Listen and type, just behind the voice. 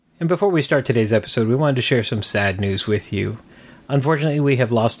And before we start today's episode, we wanted to share some sad news with you. Unfortunately, we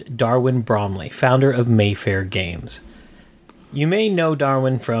have lost Darwin Bromley, founder of Mayfair Games. You may know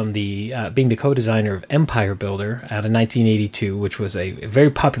Darwin from being the co-designer of Empire Builder out of 1982, which was a very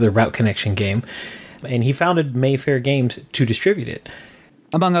popular route connection game, and he founded Mayfair Games to distribute it.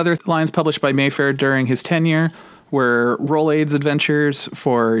 Among other lines published by Mayfair during his tenure were Rolaids Adventures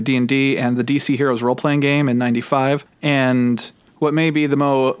for D&D and the DC Heroes role-playing game in 95, and what may be the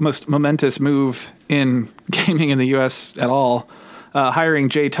most momentous move in gaming in the U.S. at all, hiring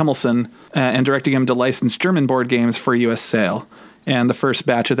Jay Tummelson and directing him to license German board games for U.S. sale. And the first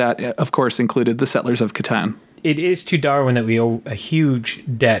batch of that, of course, included the Settlers of Catan. It is to Darwin that we owe a huge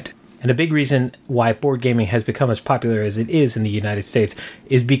debt. And a big reason why board gaming has become as popular as it is in the United States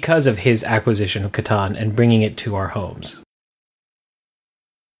is because of his acquisition of Catan and bringing it to our homes.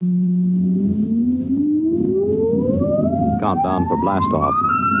 Countdown for blast off.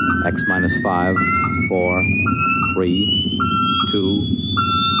 X minus 5, 4, 3, 2,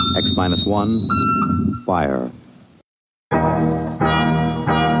 X minus 1, fire.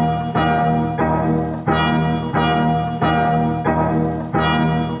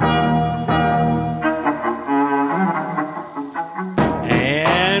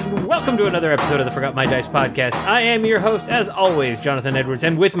 And welcome to another episode of the Forgot My Dice podcast. I am your host, as always, Jonathan Edwards,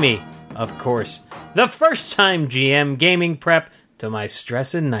 and with me, of course, the first-time GM gaming prep to my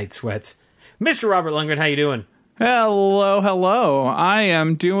stress and night sweats, Mr. Robert Lundgren. How you doing? Hello. I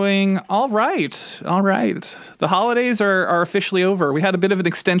am doing all right. The holidays are officially over. We had a bit of an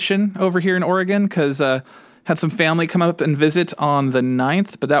extension over here in Oregon because had some family come up and visit on the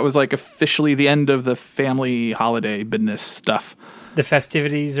 9th, but that was like officially the end of the family holiday business stuff. The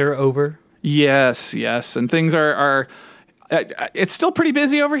festivities are over? Yes, and things are it's still pretty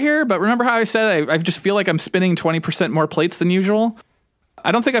busy over here, but remember how I said I just feel like I'm spinning 20% more plates than usual?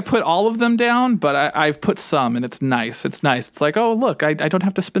 I don't think I've put all of them down, but I've put some, and it's nice. It's like, oh, look, I don't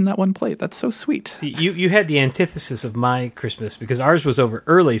have to spin that one plate. That's so sweet. See, you had the antithesis of my Christmas, because ours was over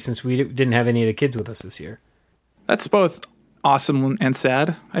early since we didn't have any of the kids with us this year. That's both awesome and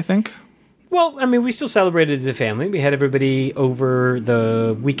sad, I think. Well, I mean, we still celebrated as a family. We had everybody over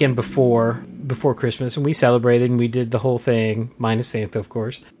the weekend before Christmas, and we celebrated, and we did the whole thing, minus Santa, of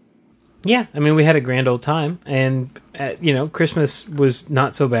course. Yeah, I mean, we had a grand old time, and, Christmas was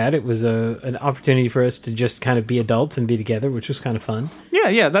not so bad. It was an opportunity for us to just kind of be adults and be together, which was kind of fun.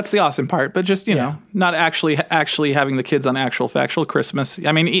 Yeah, that's the awesome part, but just, not actually having the kids on factual Christmas.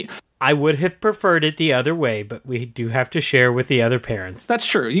 I mean... I would have preferred it the other way, but we do have to share with the other parents. That's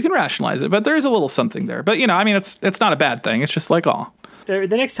true. You can rationalize it, but there is a little something there. But, it's not a bad thing. It's just like, The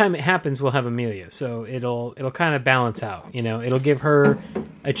next time it happens, we'll have Amelia, so it'll kind of balance out. It'll give her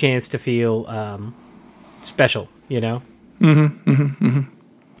a chance to feel special.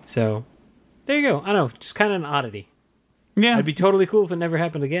 So there you go. I don't know, just kind of an oddity. Yeah, I'd be totally cool if it never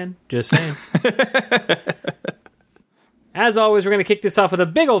happened again. Just saying. As always, we're going to kick this off with a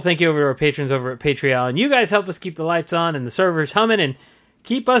big old thank you over to our patrons over at Patreon. You guys help us keep the lights on and the servers humming and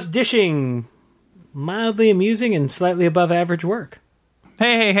keep us dishing mildly amusing and slightly above average work.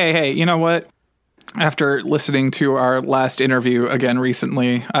 Hey, you know what? After listening to our last interview again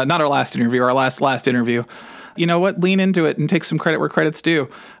recently, not our last interview, our last interview, you know what? Lean into it and take some credit where credit's due.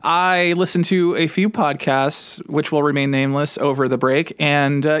 I listened to a few podcasts, which will remain nameless, over the break.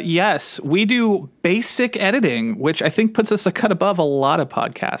 And yes, we do basic editing, which I think puts us a cut above a lot of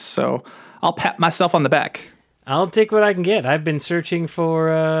podcasts. So I'll pat myself on the back. I'll take what I can get. I've been searching for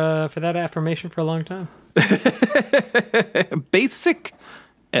that affirmation for a long time. Basic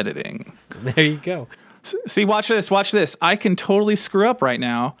editing. There you go. See, watch this. I can totally screw up right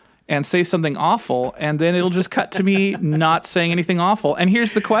now and say something awful, and then it'll just cut to me not saying anything awful. And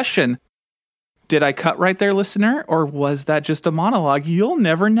here's the question. Did I cut right there, listener, or was that just a monologue? You'll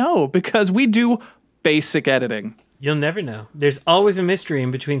never know, because we do basic editing. You'll never know. There's always a mystery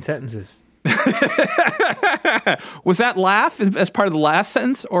in between sentences. Was that laugh as part of the last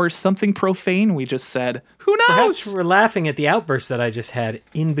sentence, or something profane we just said? Who knows? Perhaps we're laughing at the outburst that I just had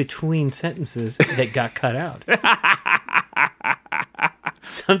in between sentences that got cut out.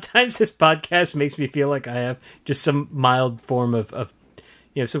 Sometimes this podcast makes me feel like I have just some mild form of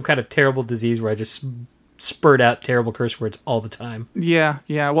some kind of terrible disease where I just spurt out terrible curse words all the time. Yeah.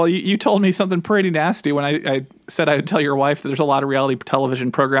 Well, you told me something pretty nasty when I said I would tell your wife that there's a lot of reality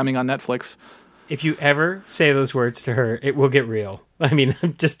television programming on Netflix. If you ever say those words to her, it will get real. I mean,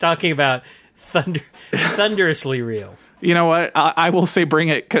 I'm just talking about thunderously real. You know what? I will say bring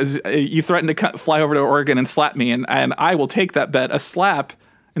it, because you threatened to fly over to Oregon and slap me, and I will take that bet. A slap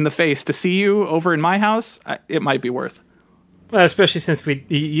in the face to see you over in my house, it might be worth. Well, especially since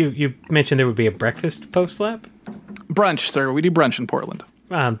you mentioned there would be a breakfast post-lap. Brunch, sir. We do brunch in Portland.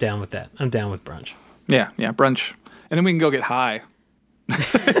 I'm down with that. I'm down with brunch. Yeah, brunch. And then we can go get high.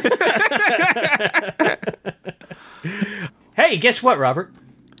 Hey, guess what, Robert?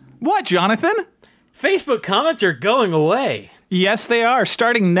 What, Jonathan? Facebook comments are going away. Yes, they are.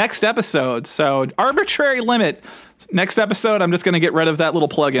 Starting next episode. So, arbitrary limit. Next episode, I'm just going to get rid of that little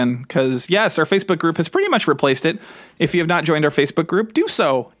plugin because, yes, our Facebook group has pretty much replaced it. If you have not joined our Facebook group, do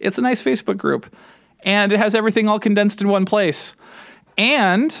so. It's a nice Facebook group. And it has everything all condensed in one place.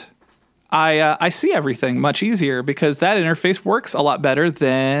 And I see everything much easier because that interface works a lot better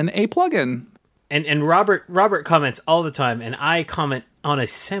than a plugin. And Robert comments all the time, and I comment on a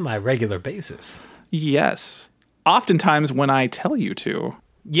semi-regular basis. Yes. Oftentimes when I tell you to.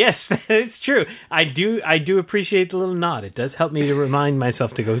 Yes, it's true. I do appreciate the little nod. It does help me to remind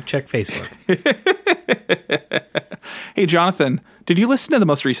myself to go check Facebook. Hey, Jonathan, did you listen to the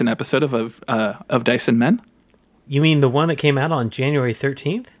most recent episode of Dice and Men? You mean the one that came out on January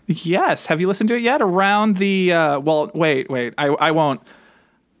 13th? Yes. Have you listened to it yet? Around the wait. I won't.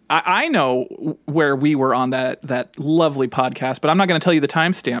 I know where we were on that lovely podcast, but I'm not going to tell you the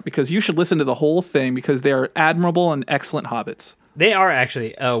timestamp because you should listen to the whole thing because they are admirable and excellent hobbits. They are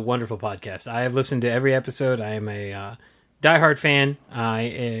actually a wonderful podcast. I have listened to every episode. I am a diehard fan. I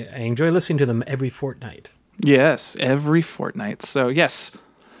enjoy listening to them every fortnight. Yes, every fortnight. So yes,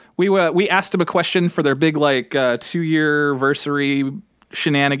 we asked them a question for their big 2-year anniversary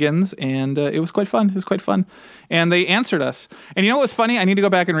shenanigans, and it was quite fun. And they answered us. And you know what was funny? I need to go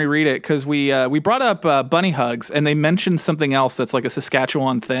back and reread it because we brought up bunny hugs, and they mentioned something else that's like a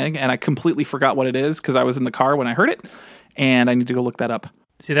Saskatchewan thing, and I completely forgot what it is because I was in the car when I heard it, and I need to go look that up.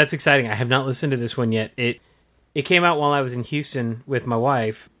 See, that's exciting. I have not listened to this one yet. It came out while I was in Houston with my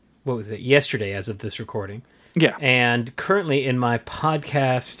wife. What was it? Yesterday, as of this recording. Yeah. And currently in my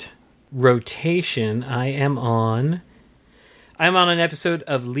podcast rotation, I'm on an episode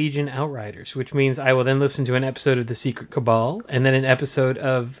of Legion Outriders, which means I will then listen to an episode of The Secret Cabal, and then an episode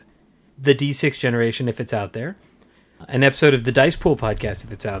of the D6 Generation if it's out there, an episode of the Dice Pool podcast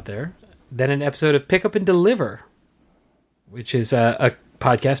if it's out there, then an episode of Pick Up and Deliver, which is a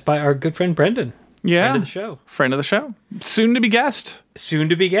podcast by our good friend Brendan. Yeah. Friend of the show. Soon to be guest.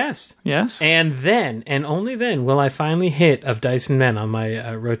 Yes. And then, and only then, will I finally hit Of Dice and Men on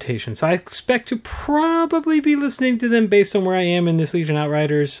my rotation. So I expect to probably be listening to them based on where I am in this Legion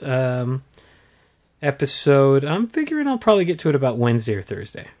Outriders episode. I'm figuring I'll probably get to it about Wednesday or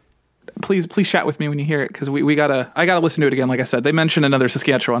Thursday. Please chat with me when you hear it because I gotta listen to it again. Like I said, they mentioned another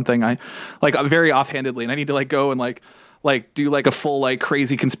Saskatchewan thing. I very offhandedly, and I need to go and do a full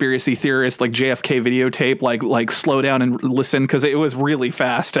crazy conspiracy theorist JFK videotape like slow down and listen because it was really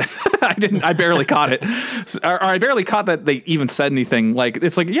fast. I barely caught it, or I barely caught that they even said anything.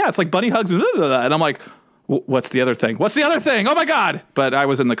 It's bunny hugs and I'm like, what's the other thing? Oh my god! But I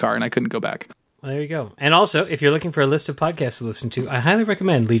was in the car and I couldn't go back. Well, there you go. And also, if you're looking for a list of podcasts to listen to, I highly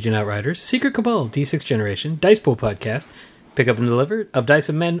recommend Legion Outriders, Secret Cabal, D6 Generation, Dice Pool Podcast, Pick Up and Deliver, Of Dice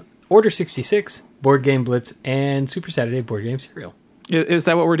and Men, Order 66, Board Game Blitz, and Super Saturday Board Game Serial. Is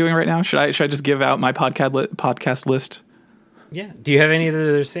that what we're doing right now? Should I just give out my podcast list? Yeah. Do you have any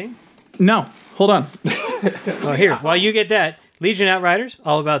that are saying? No. Hold on. Well, here, while you get that, Legion Outriders,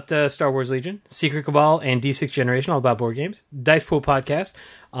 all about Star Wars Legion. Secret Cabal and D6 Generation, all about board games. Dice Pool Podcast,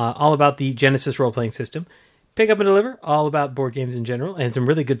 all about the Genesis role-playing system. Pick Up and Deliver, all about board games in general, and some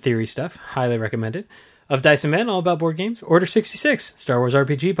really good theory stuff. Highly recommended. Of Dice and Men, all about board games. Order 66, Star Wars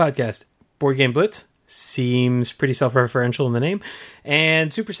RPG podcast. Board Game Blitz, seems pretty self-referential in the name.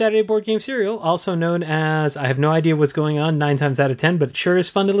 And Super Saturday Board Game Serial, also known as, I have no idea what's going on 9 times out of 10, but it sure is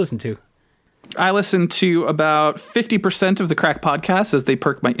fun to listen to. I listen to about 50% of the Crack podcasts as they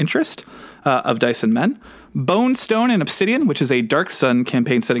perk my interest, Of Dice and Men. Bone, Stone, and Obsidian, which is a Dark Sun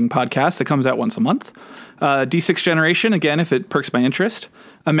campaign setting podcast that comes out once a month. D6 Generation, again, if it perks my interest.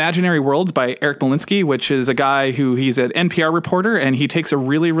 Imaginary Worlds by Eric Malinsky, which is a guy he's an NPR reporter, and he takes a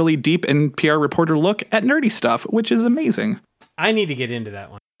really, really deep NPR reporter look at nerdy stuff, which is amazing. I need to get into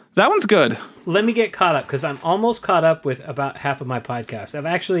that one. That one's good. Let me get caught up, because I'm almost caught up with about half of my podcast.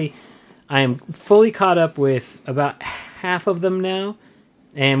 I am fully caught up with about half of them now,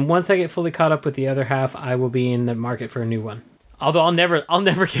 and once I get fully caught up with the other half, I will be in the market for a new one. Although I'll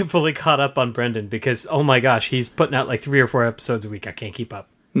never get fully caught up on Brendan because, oh my gosh, he's putting out 3 or 4 episodes a week. I can't keep up.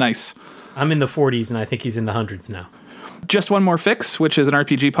 Nice. I'm in the 40s, and I think he's in the hundreds now. Just One More Fix, which is an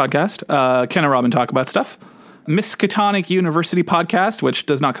RPG podcast. Ken and Robin talk about stuff. Miskatonic University podcast, which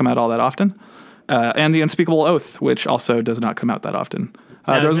does not come out all that often. And The Unspeakable Oath, which also does not come out that often.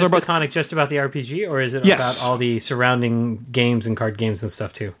 Now, Those is are both. Miskatonic just about the RPG, or is it Yes. about all the surrounding games and card games and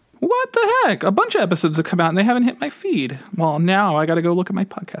stuff too? What the heck? A bunch of episodes have come out and they haven't hit my feed. Well, now I got to go look at my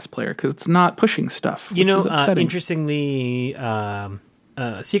podcast player because it's not pushing stuff. You which know, is upsetting. interestingly,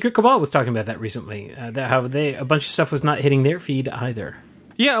 Secret Cabal was talking about that recently. That how a bunch of stuff was not hitting their feed either.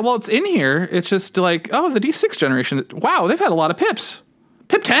 Yeah, well, it's in here. It's just like, oh, the D6 generation. Wow, they've had a lot of pips.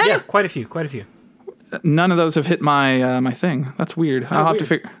 Pip 10? Yeah, quite a few. None of those have hit my my thing. That's weird. I'll have to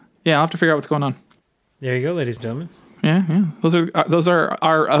figure. Yeah, I'll have to figure out what's going on. There you go, ladies and gentlemen. Yeah. Those are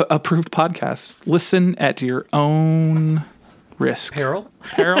our approved podcasts. Listen at your own risk. Peril?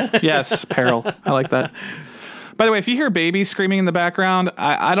 Yes, peril. I like that. By the way, if you hear babies screaming in the background,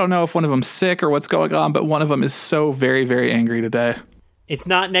 I don't know if one of them's sick or what's going on, but one of them is so very, very angry today. It's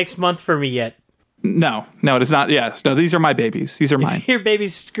not next month for me yet. No, it is not. Yes, no, these are my babies. These are If mine. you hear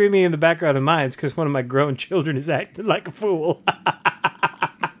babies screaming in the background of mine, it's because one of my grown children is acting like a fool.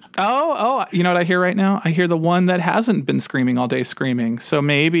 Oh, you know what I hear right now? I hear the one that hasn't been screaming all day screaming. So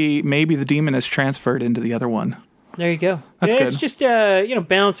maybe the demon has transferred into the other one. There you go. That's It's good. just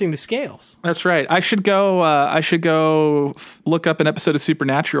balancing the scales. That's right. I should go look up an episode of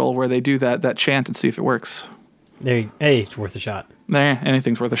Supernatural where they do that chant and see if it works. Hey, it's worth a shot.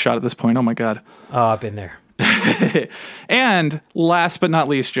 Anything's worth a shot at this point. Oh my god. Oh, I've been there. And last but not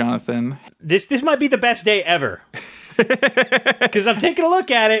least, Jonathan. This might be the best day ever. Because I'm taking a look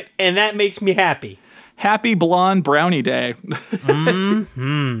at it, and that makes me happy. Happy Blonde Brownie Day.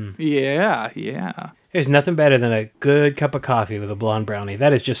 Mm-hmm. Yeah. There's nothing better than a good cup of coffee with a blonde brownie.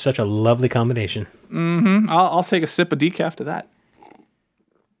 That is just such a lovely combination. Mm-hmm. I'll take a sip of decaf to that.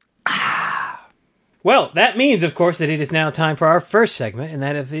 Well, that means, of course, that it is now time for our first segment, and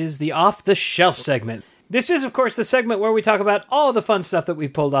that is the off-the-shelf segment. This is, of course, the segment where we talk about all the fun stuff that we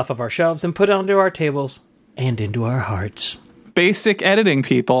pulled off of our shelves and put onto our tables and into our hearts. Basic editing,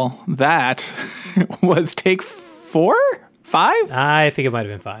 people. That was take 4? 5? I think it might have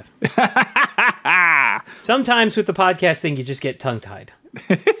been 5. Sometimes with the podcast thing, you just get tongue-tied.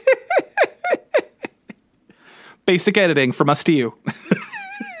 Basic editing from us to you.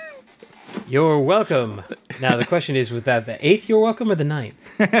 You're welcome. Now, the question is, was that the 8th you're welcome or the 9th?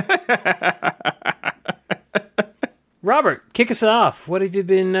 Robert, kick us off. What have you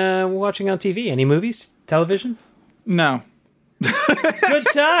been watching on TV? Any movies? Television? No. Good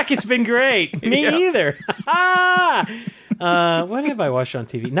talk. It's been great. Me either. What have I watched on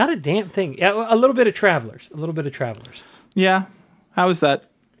TV? Not a damn thing. Yeah, a little bit of Travelers. Yeah. How was that?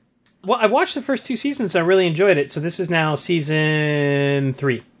 Well, I watched the first 2 seasons. And I really enjoyed it. So this is now season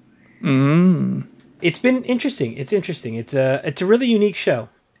 3. It's been interesting. It's interesting. It's a really unique show.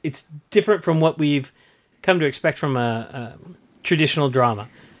 It's different from what we've come to expect from a traditional drama.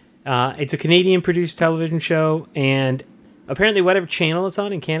 It's a Canadian-produced television show, and apparently whatever channel it's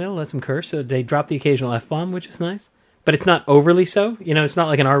on in Canada lets them curse, so they drop the occasional F-bomb, which is nice. But it's not overly so. It's not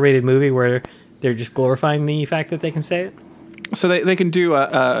like an R-rated movie where they're just glorifying the fact that they can say it. So they can do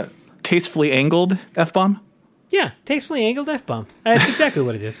a tastefully angled F-bomb? Yeah, tastefully angled F-bomb. That's exactly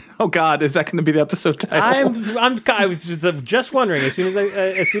what it is. Oh God, is that going to be the episode title? I was just wondering as soon as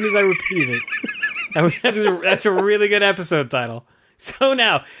I repeated it. That's a really good episode title. So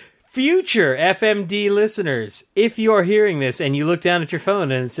now, future FMD listeners, if you're hearing this and you look down at your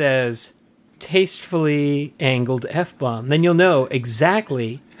phone and it says tastefully angled F-bomb, then you'll know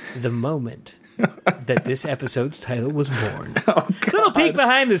exactly the moment that this episode's title was born. Oh, Little peek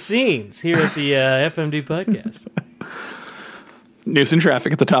behind the scenes here at the FMD podcast. News and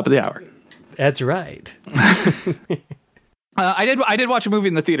traffic at the top of the hour. That's right. I did watch a movie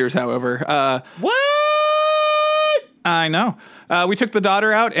in the theaters, however. What? I know. We took the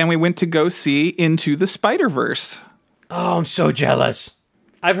daughter out and we went to go see Into the Spider-Verse. Oh, I'm so jealous.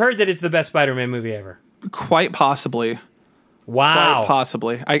 I've heard that it's the best Spider-Man movie ever. Quite possibly. Wow. Quite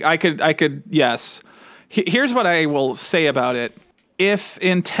possibly. I could, yes. Here's what I will say about it. If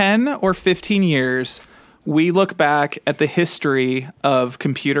in 10 or 15 years we look back at the history of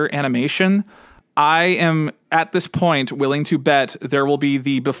computer animation, I am at this point willing to bet there will be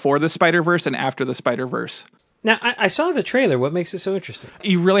the before the Spider-Verse and after the Spider-Verse. Now, I saw the trailer. What makes it so interesting?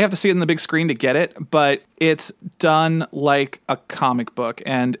 You really have to see it in the big screen to get it, but it's done like a comic book.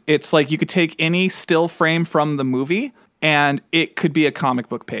 And it's like you could take any still frame from the movie and it could be a comic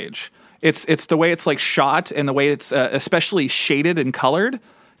book page. It's the way it's like shot and the way it's especially shaded and colored.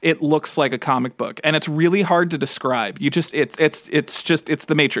 It looks like a comic book, and it's really hard to describe. You just it's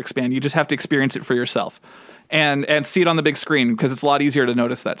the Matrix, man. You just have to experience it for yourself, and see it on the big screen because it's a lot easier to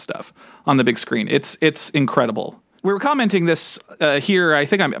notice that stuff on the big screen. It's incredible. We were commenting this here. I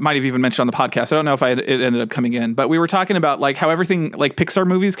think I might have even mentioned on the podcast. I don't know if it ended up coming in, but we were talking about like how everything, like Pixar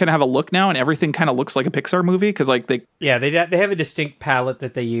movies kind of have a look now, and everything kind of looks like a Pixar movie because like they have a distinct palette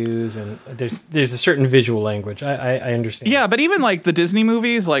that they use, and there's a certain visual language. I understand. Yeah, but even like the Disney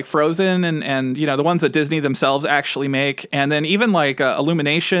movies, like Frozen and you know the ones that Disney themselves actually make, and then even like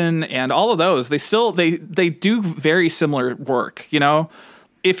Illumination and all of those, they do very similar work. You know,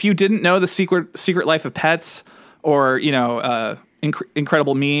 if you didn't know the Secret Life of Pets. Or, you know,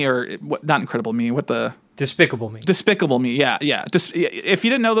 Incredible Me, or not Incredible Me, Despicable Me. Despicable Me, yeah. If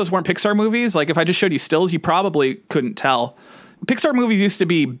you didn't know those weren't Pixar movies, like if I just showed you stills, you probably couldn't tell. Pixar movies used to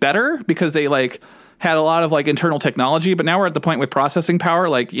be better because they like had a lot of like internal technology, but now we're at the point with processing power,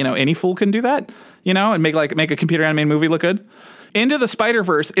 like, you know, any fool can do that, you know, and make a computer animated movie look good. Into the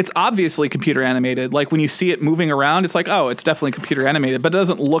Spider-Verse, it's obviously computer animated. Like when you see it moving around, it's like, oh, it's definitely computer animated, but it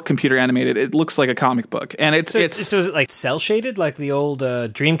doesn't look computer animated. It looks like a comic book. And so is it like cell shaded, like the old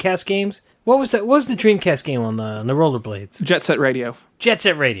Dreamcast games? What was that? What was the Dreamcast game on the rollerblades? Jet Set Radio. Jet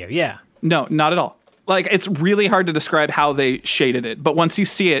Set Radio, yeah. No, not at all. Like it's really hard to describe how they shaded it, but once you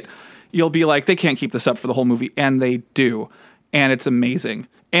see it, you'll be like, they can't keep this up for the whole movie, and they do. And it's amazing.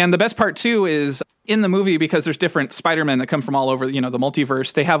 And the best part, too, is in the movie, because there's different Spider-Men that come from all over, you know, the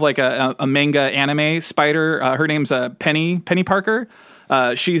multiverse, they have like a manga anime spider. Her name's Penny Parker.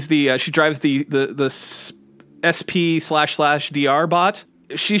 She drives the SP//DR bot.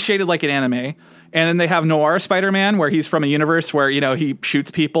 She's shaded like an anime. And then they have Noir Spider-Man, where he's from a universe where, you know, he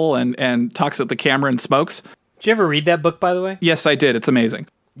shoots people and talks at the camera and smokes. Did you ever read that book, by the way? Yes, I did. It's amazing.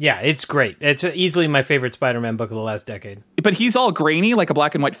 Yeah, it's great. It's easily my favorite Spider-Man book of the last decade. But he's all grainy, like a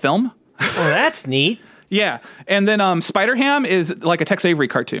black and white film. Oh, that's neat. Yeah. And then Spider-Ham is like a Tex Avery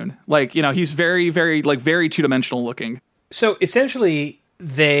cartoon. Like, you know, he's very, very, like very two-dimensional looking. So essentially,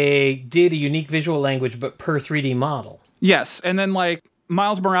 they did a unique visual language, but per 3D model. Yes. And then like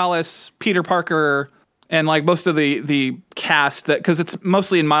Miles Morales, Peter Parker, and like most of the cast, that because it's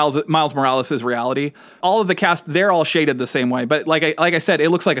mostly in Miles Morales' reality, all of the cast, they're all shaded the same way. But like I said,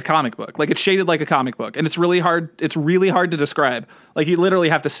 it looks like a comic book. Like it's shaded like a comic book, and it's really hard. It's really hard to describe. Like you literally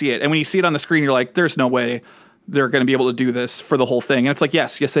have to see it, and when you see it on the screen, you're like, "There's no way they're going to be able to do this for the whole thing." And it's like,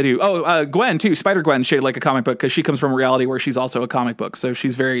 yes, they do. Oh, Gwen too, Spider-Gwen shaded like a comic book because she comes from a reality where she's also a comic book, so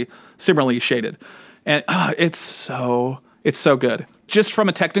she's very similarly shaded, and it's so good. Just from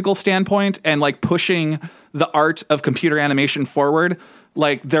a technical standpoint and like pushing the art of computer animation forward,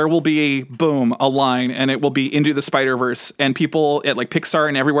 like there will be a line and it will be Into the Spider-Verse, and people at like Pixar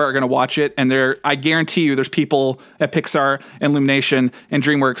and everywhere are going to watch it. And I guarantee you there's people at Pixar and Illumination and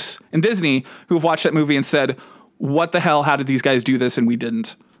DreamWorks and Disney who've watched that movie and said, what the hell? How did these guys do this? And we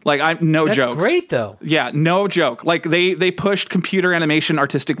didn't. Like, That's joke. That's great though. Yeah, no joke. Like they pushed computer animation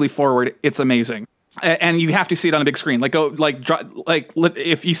artistically forward. It's amazing. And you have to see it on a big screen. Like,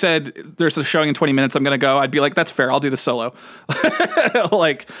 if you said there's a showing in 20 minutes, I'm going to go, I'd be like, that's fair. I'll do the solo.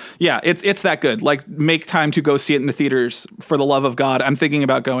 Like, yeah, it's that good. Like, make time to go see it in the theaters. For the love of God, I'm thinking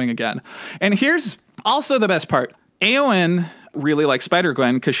about going again. And here's also the best part. Éowyn really likes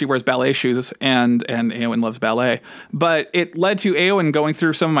Spider-Gwen because she wears ballet shoes, and Éowyn loves ballet. But it led to Éowyn going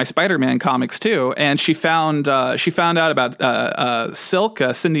through some of my Spider-Man comics too, and she found out about Silk,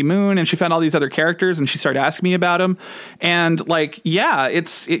 Cindy Moon, and she found all these other characters, and she started asking me about them. And like, yeah,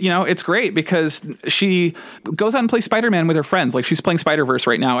 it's great because she goes out and plays Spider-Man with her friends. Like she's playing Spider-Verse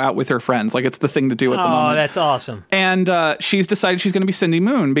right now out with her friends. Like it's the thing to do at the moment. Oh, that's awesome. And she's decided she's going to be Cindy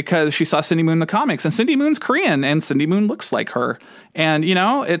Moon because she saw Cindy Moon in the comics, and Cindy Moon's Korean, and Cindy Moon looks like her. And you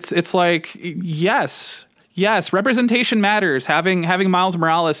know, it's like yes, representation matters. Having Miles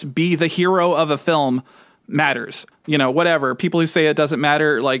Morales be the hero of a film matters. You know, whatever people who say it doesn't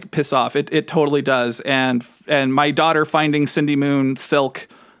matter, like piss off. It totally does. And my daughter finding Cindy Moon, Silk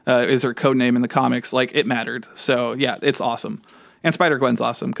is her code name in the comics. Like it mattered. So yeah, it's awesome. And Spider-Gwen's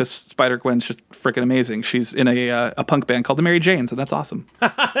awesome because Spider-Gwen's just freaking amazing. She's in a punk band called the Mary Janes, and that's awesome.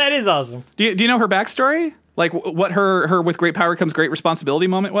 That is awesome. Do you know her backstory? Like what her with great power comes great responsibility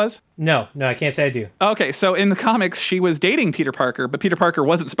moment was? No, I can't say I do. Okay, so in the comics, she was dating Peter Parker, but Peter Parker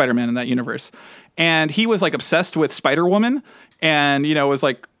wasn't Spider-Man in that universe. And he was like obsessed with Spider-Woman and, you know, was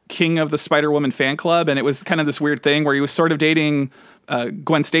like king of the Spider-Woman fan club. And it was kind of this weird thing where he was sort of dating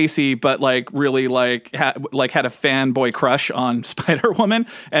Gwen Stacy, but like really had a fanboy crush on Spider-Woman,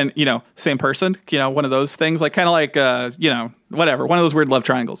 and you know, same person, you know, one of those things, like kind of like you know, whatever, one of those weird love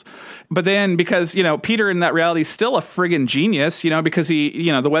triangles. But then because, Peter in that reality is still a friggin' genius, because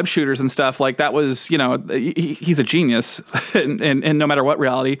he, the web shooters and stuff, like that was, he's a genius and no matter what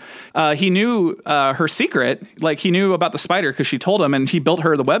reality, he knew her secret. Like he knew about the spider because she told him, and he built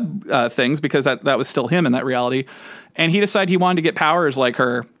her the web things because that was still him in that reality. And he decided he wanted to get powers like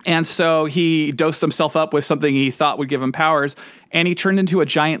her. And so he dosed himself up with something he thought would give him powers. And he turned into a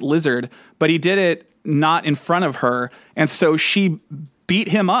giant lizard, but he did it not in front of her. And so she beat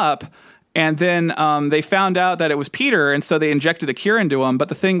him up. And then they found out that it was Peter. And so they injected a cure into him. But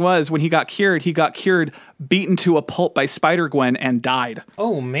the thing was, when he got cured, beaten to a pulp by Spider-Gwen and died.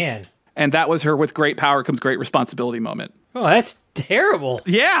 Oh, man. And that was her with great power comes great responsibility moment. Oh, that's terrible.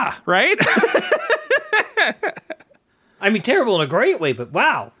 Yeah, right? I mean, terrible in a great way, but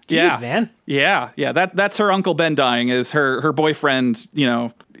wow. Jeez, man. Yeah. That's her Uncle Ben dying, is her boyfriend,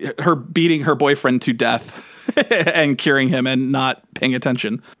 her beating her boyfriend to death and curing him and not paying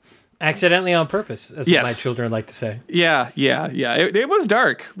attention. Accidentally on purpose, as my children like to say. Yeah. It was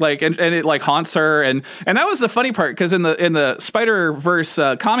dark, like, and it like haunts her, and that was the funny part, because in the Spider-Verse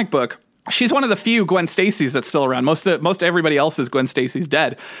comic book, she's one of the few Gwen Stacy's that's still around. Most everybody else's Gwen Stacy's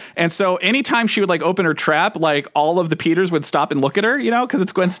dead. And so anytime she would like open her trap, like all of the Peters would stop and look at her, because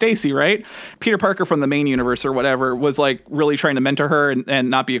it's Gwen Stacy, right? Peter Parker from the main universe or whatever was like really trying to mentor her and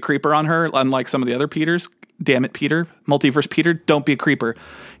not be a creeper on her, unlike some of the other Peters. Damn it, Peter. Multiverse Peter, don't be a creeper.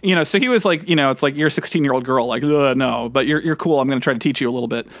 So he was like, it's like you're a 16-year-old girl, like, no, but you're cool. I'm going to try to teach you a little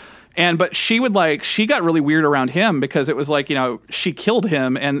bit. But she got really weird around him because it was like, she killed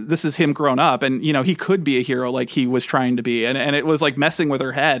him and this is him grown up and, he could be a hero like he was trying to be. And it was like messing with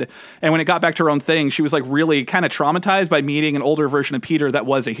her head. And when it got back to her own thing, she was like really kind of traumatized by meeting an older version of Peter that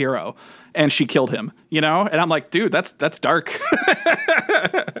was a hero, and she killed him, And I'm like, dude, that's dark.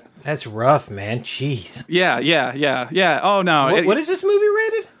 That's rough, man. Jeez. Yeah. Oh no. What is this movie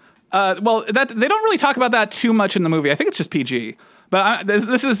rated? Well, they don't really talk about that too much in the movie. I think it's just PG. But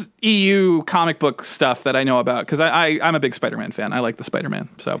this is EU comic book stuff that I know about because I'm a big Spider-Man fan. I like the Spider-Man.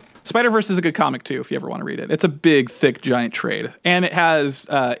 So Spider-Verse is a good comic too if you ever want to read it. It's a big, thick, giant trade. And it has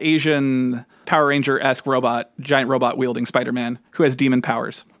Asian Power Ranger-esque giant robot wielding Spider-Man who has demon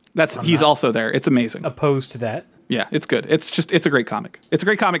powers. He's also there. It's amazing. Opposed to that. Yeah, it's good. It's a great comic. It's a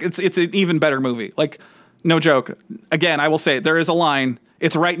great comic. It's an even better movie. Like, no joke. Again, I will say there is a line.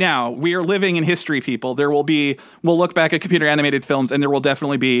 It's right now. We are living in history, people. We'll look back at computer animated films, and there will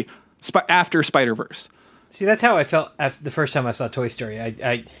definitely be after Spider-Verse. See, that's how I felt the first time I saw Toy Story.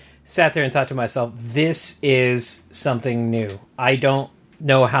 I sat there and thought to myself, this is something new. I don't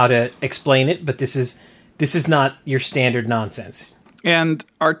know how to explain it, but this is not your standard nonsense. And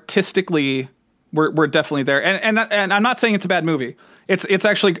artistically, we're definitely there. And I'm not saying it's a bad movie. It's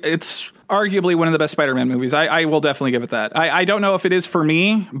arguably one of the best Spider-Man movies. I will definitely give it that. I don't know if it is for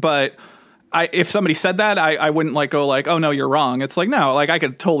me, but if somebody said that, I wouldn't go oh no, you're wrong. It's like, no, like I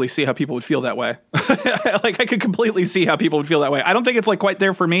could totally see how people would feel that way. Like I could completely see how people would feel that way. I don't think it's quite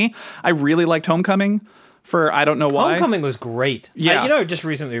there for me. I really liked Homecoming for I don't know why. Homecoming was great. Yeah. I just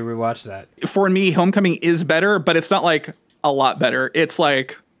recently rewatched that. For me, Homecoming is better, but it's not a lot better. It's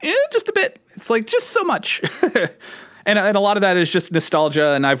just a bit. It's just so much. And a lot of that is just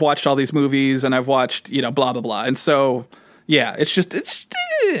nostalgia, and I've watched all these movies, and I've watched, blah, blah, blah. And so, yeah, it's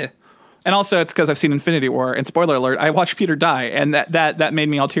and also it's because I've seen Infinity War, and spoiler alert, I watched Peter die, and that made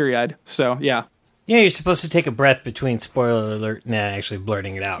me all teary-eyed. So, yeah. Yeah, you're supposed to take a breath between spoiler alert and actually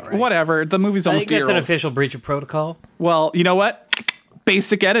blurting it out, right? Whatever. The movie's almost a year old. That's an official breach of protocol. Well, you know what?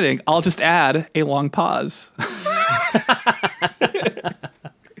 Basic editing. I'll just add a long pause.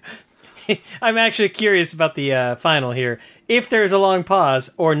 I'm actually curious about the final here. If there's a long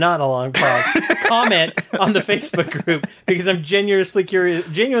pause or not a long pause, comment on the Facebook group because I'm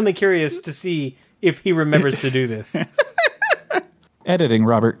genuinely curious to see if he remembers to do this. Editing,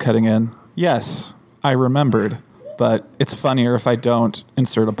 Robert cutting in. Yes, I remembered, but it's funnier if I don't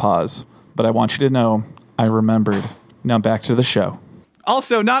insert a pause. But I want you to know I remembered. Now back to the show.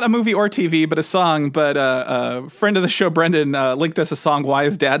 Also, not a movie or TV, but a song. But a friend of the show, Brendan, linked us a song, Why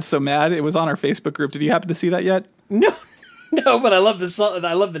Is Dad So Mad? It was on our Facebook group. Did you happen to see that yet? No, but I love the song.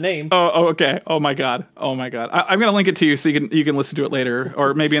 I love the name. Oh, okay. Oh, my God. I'm going to link it to you so you can listen to it later,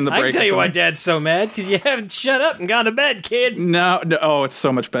 or maybe in the break. I can tell you why Dad's so mad, because you haven't shut up and gone to bed, kid. No. Oh, it's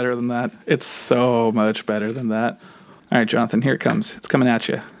so much better than that. It's so much better than that. All right, Jonathan, here it comes. It's coming at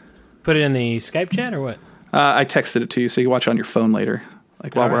you. Put it in the Skype chat, or what? I texted it to you so you can watch it on your phone later.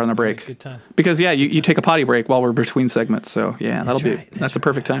 While we're on a break. Good time. Because, you take a potty break while we're between segments. So, yeah, that's a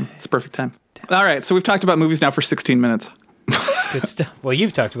perfect time. It's a perfect time. All right, so we've talked about movies now for 16 minutes. Good stuff. Well,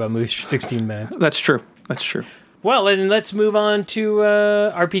 you've talked about movies for 16 minutes. That's true. Well, and let's move on to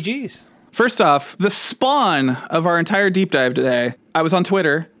RPGs. First off, the spawn of our entire deep dive today, I was on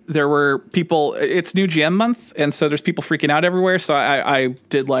Twitter. There were people, it's new GM month, and so there's people freaking out everywhere. So I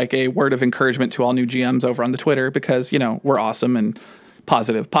did like a word of encouragement to all new GMs over on the Twitter because, we're awesome and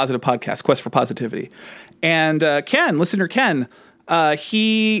positive podcast, quest for positivity. And Ken, listener Ken,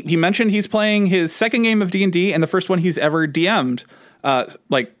 he mentioned he's playing his second game of D&D and the first one he's ever DM'd.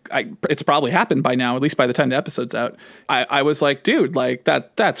 It's probably happened by now, at least by the time the episode's out. I was like, dude, like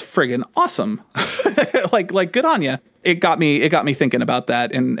that's friggin' awesome. like good on you. It got me thinking about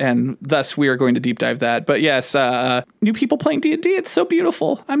that, and thus we are going to deep dive that. But yes, new people playing D&D, it's so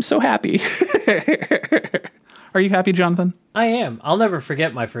beautiful. I'm so happy. Are you happy, Jonathan? I am. I'll never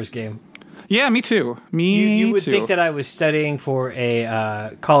forget my first game. Yeah, me too. You would think that I was studying for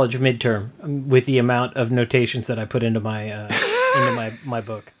a college midterm with the amount of notations that I put into my my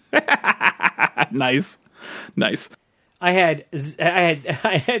book. Nice. I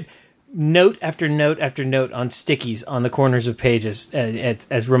had note after note after note on stickies on the corners of pages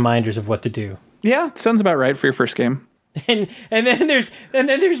as reminders of what to do. Yeah, sounds about right for your first game. And then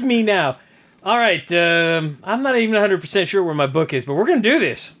there's me now. All right, I'm not even 100% sure where my book is, but we're gonna do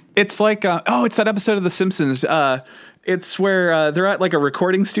this. It's like it's that episode of The Simpsons. It's where they're at like a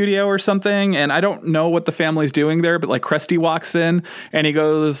recording studio or something, and I don't know what the family's doing there, but like Krusty walks in and he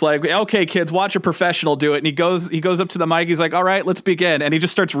goes like, "Okay, kids, watch a professional do it." And he goes up to the mic. He's like, "All right, let's begin." And he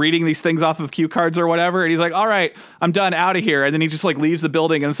just starts reading these things off of cue cards or whatever. And he's like, "All right, I'm done, out of here." And then he just like leaves the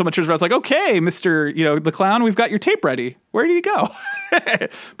building, and someone turns around, like, "Okay, Mr. The clown, we've got your tape ready. Where did he go?"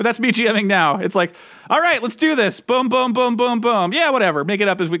 But that's me GMing now. It's like, "All right, let's do this. Boom, boom, boom, boom, boom. Yeah, whatever. Make it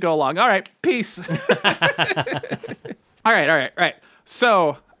up as we go along. All right, peace." All right.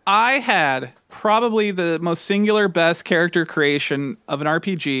 So I had probably the most singular best character creation of an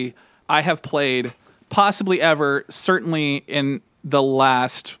RPG I have played possibly ever, certainly in the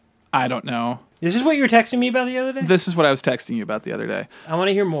last, I don't know. This is what you were texting me about the other day? This is what I was texting you about the other day. I want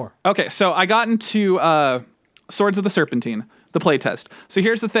to hear more. Okay, so I got into Swords of the Serpentine, the playtest. So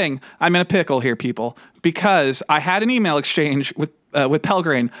here's the thing. I'm in a pickle here, people, because I had an email exchange with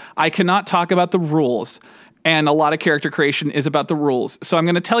Pelgrane. I cannot talk about the rules. And a lot of character creation is about the rules. So I'm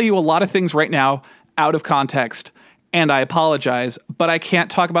going to tell you a lot of things right now out of context. And I apologize, but I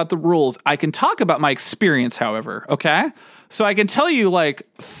can't talk about the rules. I can talk about my experience, however, okay? So I can tell you,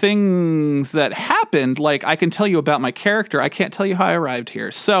 like, things that happened. Like, I can tell you about my character. I can't tell you how I arrived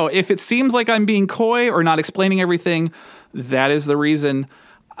here. So if it seems like I'm being coy or not explaining everything, that is the reason.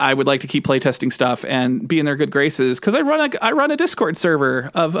 I would like to keep playtesting stuff and be in their good graces because I run a Discord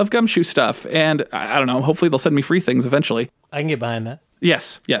server of Gumshoe stuff, and I don't know, hopefully they'll send me free things eventually. I can get behind that.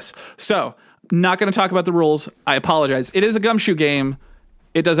 Yes. So, not going to talk about the rules. I apologize. It is a Gumshoe game.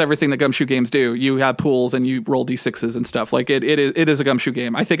 It does everything that Gumshoe games do. You have pools and you roll D6s and stuff. Like it is a Gumshoe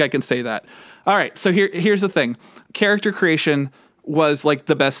game. I think I can say that. All right. So here's the thing. Character creation was like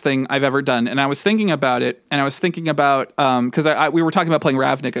the best thing I've ever done. And I was thinking about it, and I was thinking about, because we were talking about playing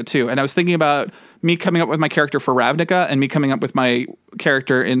Ravnica too, and I was thinking about me coming up with my character for Ravnica and me coming up with my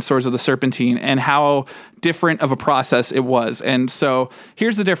character in Swords of the Serpentine and how different of a process it was. And so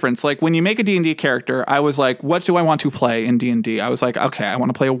here's the difference. Like when you make a D&D character, I was like, what do I want to play in D&D? I was like, okay, I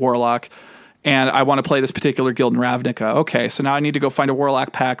want to play a warlock. And I want to play this particular guild in Ravnica. Okay, so now I need to go find a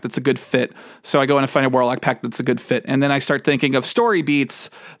warlock pack that's a good fit. So I go in and find a warlock pack that's a good fit. And then I start thinking of story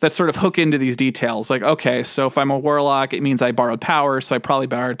beats that sort of hook into these details. Like, okay, so if I'm a warlock, it means I borrowed power, so I probably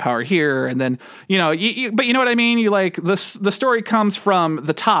borrowed power here. And then, but you know what I mean? You like, the story comes from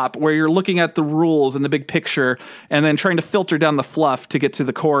the top where you're looking at the rules and the big picture and then trying to filter down the fluff to get to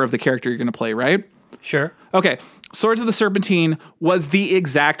the core of the character you're going to play, right? Sure. Okay, Swords of the Serpentine was the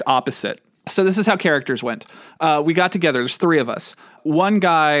exact opposite. So this is how characters went. We got together. There's three of us. One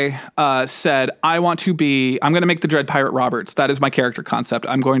guy said, I'm going to make the Dread Pirate Roberts. That is my character concept.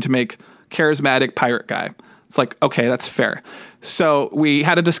 I'm going to make charismatic pirate guy. It's like, okay, that's fair. So we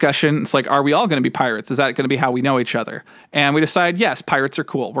had a discussion. It's like, are we all going to be pirates? Is that going to be how we know each other? And we decided, yes, pirates are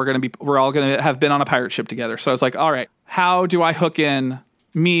cool. We're all going to have been on a pirate ship together. So I was like, all right, how do I hook in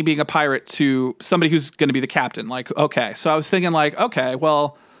me being a pirate to somebody who's going to be the captain? Like, okay. So I was thinking like, okay,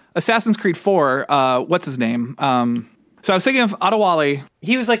 well, Assassin's Creed 4, what's his name? So I was thinking of Adewale.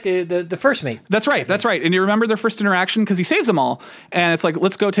 He was like the first mate. That's right. And you remember their first interaction? Because he saves them all. And it's like,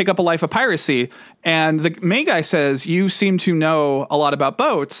 let's go take up a life of piracy. And the main guy says, you seem to know a lot about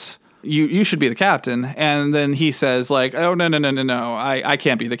boats. You should be the captain. And then he says like, oh, no. I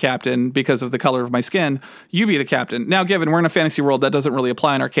can't be the captain because of the color of my skin. You be the captain. Now, given we're in a fantasy world, that doesn't really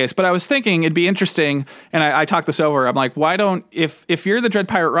apply in our case. But I was thinking it'd be interesting. And I talked this over. I'm like, why don't, if you're the Dread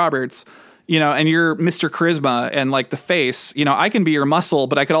Pirate Roberts, and you're Mr. Charisma and like the face, I can be your muscle,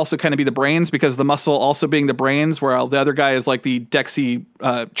 but I could also kind of be the brains, because the muscle also being the brains, where the other guy is like the Dexy,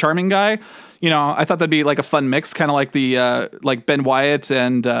 charming guy. I thought that'd be like a fun mix, kind of like the like Ben Wyatt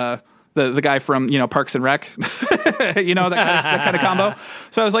and the guy from Parks and Rec, that kind of combo.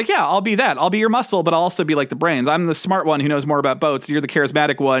 So I was like, yeah, I'll be that. I'll be your muscle, but I'll also be like the brains. I'm the smart one who knows more about boats. You're the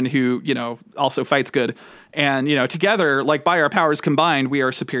charismatic one who also fights good. And together, like by our powers combined, we are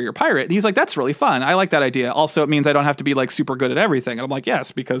a superior pirate. And he's like, that's really fun. I like that idea. Also, it means I don't have to be like super good at everything. And I'm like,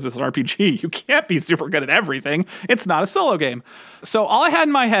 yes, because it's an RPG. You can't be super good at everything. It's not a solo game. So all I had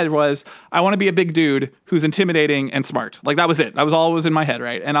in my head was, I want to be a big dude who's intimidating and smart. Like that was it. That was all that was in my head,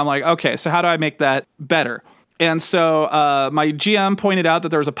 right? And I'm like, okay, so how do I make that better? And so my GM pointed out that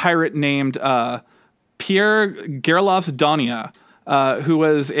there was a pirate named Pierre Gerloff's Donia, who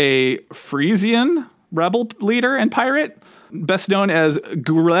was a Frisian rebel leader and pirate, best known as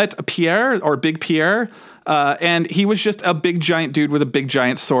Goulet Pierre or Big Pierre. And he was just a big giant dude with a big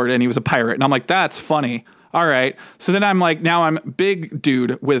giant sword, and he was a pirate. And I'm like, that's funny. All right. So then I'm like, now I'm big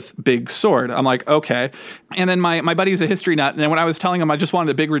dude with big sword. I'm like, okay. And then my buddy's a history nut. And then when I was telling him I just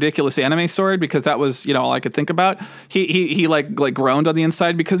wanted a big, ridiculous anime sword because that was, all I could think about, he like groaned on the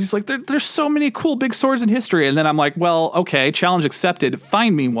inside because he's like, there's so many cool big swords in history. And then I'm like, well, okay, challenge accepted.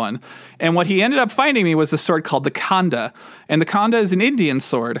 Find me one. And what he ended up finding me was a sword called the Khanda. And the Khanda is an Indian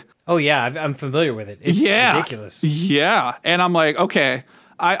sword. Oh, yeah. I'm familiar with it. It's ridiculous. Yeah. And I'm like, okay,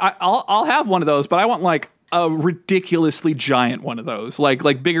 I'll have one of those, but I want like a ridiculously giant one of those,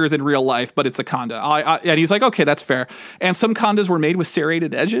 like bigger than real life, but it's a Khanda. And he's like, okay, that's fair. And some Khandas were made with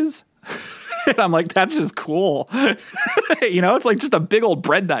serrated edges. And I'm like, that's just cool. It's like just a big old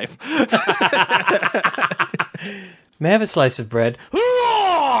bread knife. May I have a slice of bread?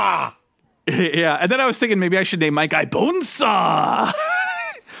 Yeah. And then I was thinking maybe I should name my guy Bonesaw.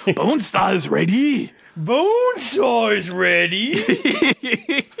 Bonesaw is ready. Bonesaw is ready.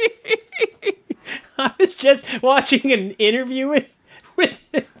 I was just watching an interview with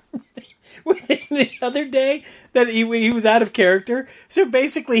him the other day that he was out of character. So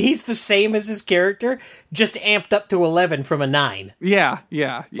basically, he's the same as his character, just amped up to 11 from a 9. Yeah.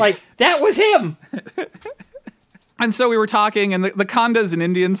 Like, that was him. And so we were talking, and the Khanda is an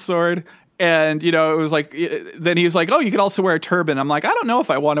Indian sword. And, it was like, then he was like, oh, you could also wear a turban. I'm like, I don't know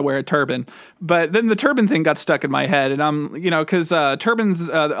if I want to wear a turban. But then the turban thing got stuck in my head. And I'm, because turbans,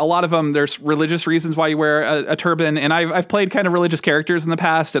 a lot of them, there's religious reasons why you wear a turban. And I've played kind of religious characters in the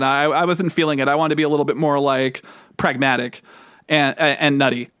past, and I wasn't feeling it. I wanted to be a little bit more like pragmatic and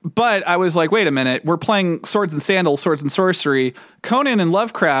nutty. But I was like, wait a minute, we're playing swords and sandals, swords and sorcery. Conan and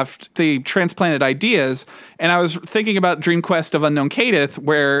Lovecraft, they transplanted ideas. And I was thinking about Dream Quest of Unknown Kadith,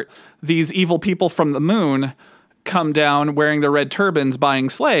 where these evil people from the moon come down wearing their red turbans,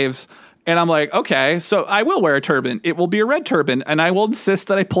 buying slaves. And I'm like, okay, so I will wear a turban. It will be a red turban, and I will insist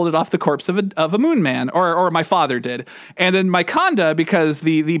that I pulled it off the corpse of a moon man, or my father did. And then my Khanda, because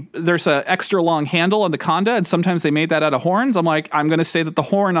there's a extra long handle on the Khanda, and sometimes they made that out of horns. I'm like, I'm going to say that the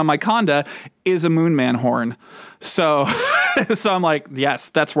horn on my Khanda is a moon man horn. So, so I'm like, yes,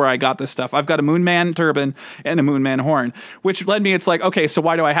 that's where I got this stuff. I've got a moon man turban and a moon man horn, which led me, it's like, okay, so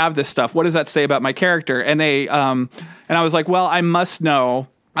why do I have this stuff? What does that say about my character? And and I was like, well, I must know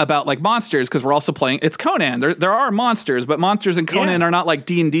about like monsters, because we're also playing, it's Conan. There are monsters, but monsters in Conan are not like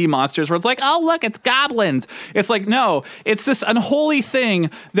D&D monsters where it's like, oh look, it's goblins. It's like, no, it's this unholy thing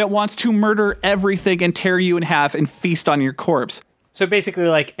that wants to murder everything and tear you in half and feast on your corpse. So basically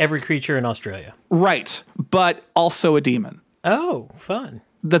like every creature in Australia. Right, but also a demon. Oh, fun.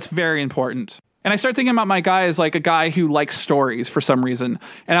 That's very important. And I started thinking about my guy as like a guy who likes stories for some reason.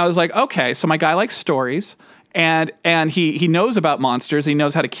 And I was like, okay, so my guy likes stories. And he knows about monsters. He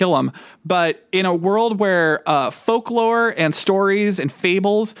knows how to kill them. But in a world where folklore and stories and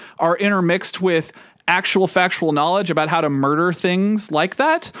fables are intermixed with actual factual knowledge about how to murder things like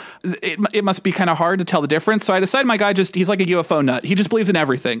that, it must be kind of hard to tell the difference. So I decided my guy he's like a UFO nut. He just believes in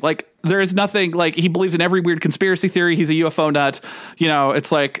everything. Like there is nothing, like he believes in every weird conspiracy theory. He's a UFO nut.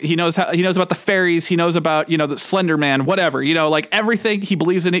 It's like he knows about the fairies. He knows about, the Slender Man, whatever, like everything, he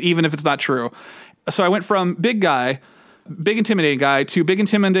believes in it, even if it's not true. So I went from big intimidating guy to big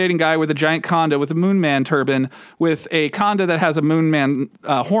intimidating guy with a giant Khanda with a moon man turban with a Khanda that has a moon man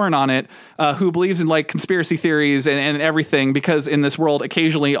horn on it, who believes in like conspiracy theories and everything, because in this world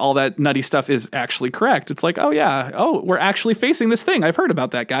occasionally all that nutty stuff is actually correct. It's like, oh yeah, we're actually facing this thing. I've heard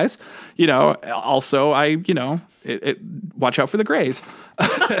about that, guys. Also watch out for the Greys.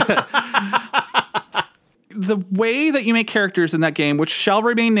 the way that you make characters in that game, which shall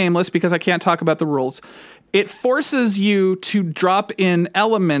remain nameless because I can't talk about the rules, it forces you to drop in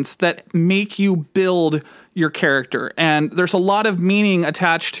elements that make you build your character. And there's a lot of meaning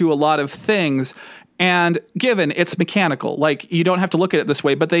attached to a lot of things. And given it's mechanical, like you don't have to look at it this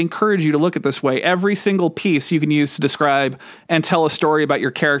way, but they encourage you to look at it this way. Every single piece you can use to describe and tell a story about your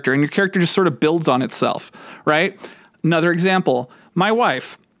character, and your character just sort of builds on itself, right? Another example, my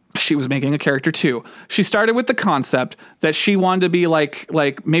wife, she was making a character too. She started with the concept that she wanted to be like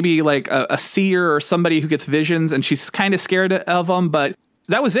maybe like a seer or somebody who gets visions, and she's kind of scared of them, but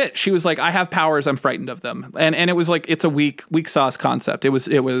that was it. She was like, I have powers, I'm frightened of them. And it was like, it's a weak sauce concept.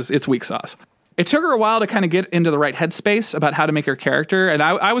 It's weak sauce. It took her a while to kind of get into the right headspace about how to make her character. And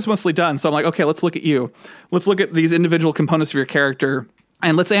I was mostly done. So I'm like, okay, let's look at you. Let's look at these individual components of your character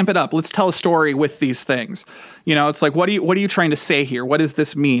and let's amp it up. Let's tell a story with these things. You know, it's like, what are you trying to say here? What does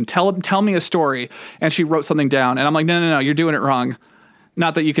this mean? Tell me a story. And she wrote something down. And I'm like, no, you're doing it wrong.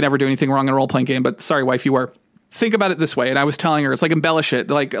 Not that you can ever do anything wrong in a role-playing game, but sorry, wife, you were. Think about it this way. And I was telling her, it's like embellish it.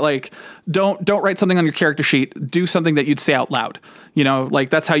 Like don't write something on your character sheet. Do something that you'd say out loud. You know, like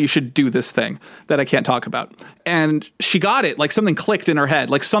that's how you should do this thing that I can't talk about. And she got it. Like something clicked in her head.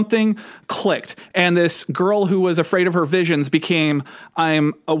 Like something clicked. And this girl who was afraid of her visions became,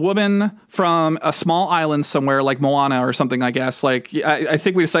 I'm a woman from a small island somewhere like Moana or something, I guess. Like I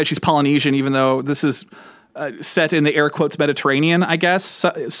think we decided she's Polynesian, even though this is set in the air quotes Mediterranean, I guess,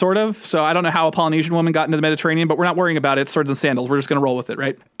 sort of. So I don't know how a Polynesian woman got into the Mediterranean, but we're not worrying about it. Swords and sandals. We're just going to roll with it,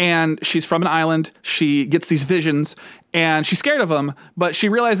 right? And she's from an island. She gets these visions, and she's scared of them, but she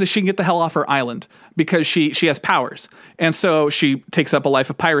realizes she can get the hell off her island because she has powers. And so she takes up a life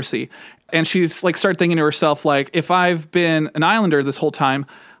of piracy. And she's like, started thinking to herself, like, if I've been an islander this whole time,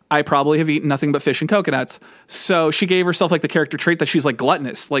 I probably have eaten nothing but fish and coconuts. So she gave herself like the character trait that she's like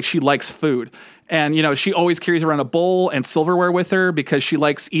gluttonous, like she likes food. And, you know, she always carries around a bowl and silverware with her because she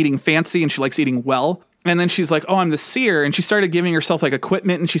likes eating fancy and she likes eating well. And then she's like, oh, I'm the seer. And she started giving herself like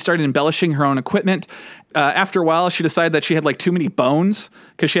equipment and she started embellishing her own equipment. After a while, she decided that she had like too many bones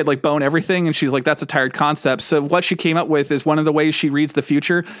because she had like bone everything. And she's like, that's a tired concept. So what she came up with is one of the ways she reads the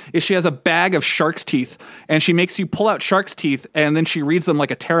future is she has a bag of shark's teeth and she makes you pull out shark's teeth. And then she reads them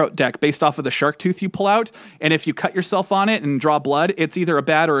like a tarot deck based off of the shark tooth you pull out. And if you cut yourself on it and draw blood, it's either a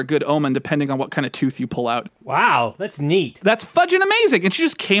bad or a good omen, depending on what kind of tooth you pull out. Wow, that's neat. That's fudging amazing. And she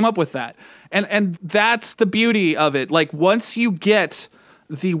just came up with that. And that's the beauty of it. Like once you get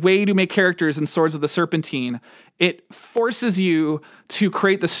the way to make characters in Swords of the Serpentine, it forces you to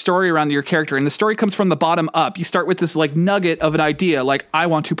create the story around your character. And the story comes from the bottom up. You start with this like nugget of an idea, like I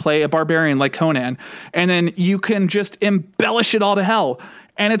want to play a barbarian like Conan. And then you can just embellish it all to hell.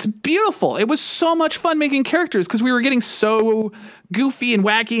 And it's beautiful. It was so much fun making characters because we were getting so goofy and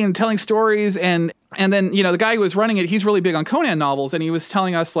wacky and telling stories. And then, you know, the guy who was running it, he's really big on Conan novels. And he was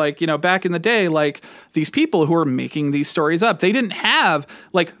telling us, like, you know, back in the day, like these people who were making these stories up, they didn't have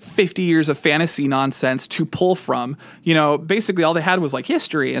like 50 years of fantasy nonsense to pull from. You know, basically all they had was like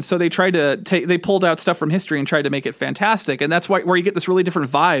history. And so they tried to they pulled out stuff from history and tried to make it fantastic. And that's where you get this really different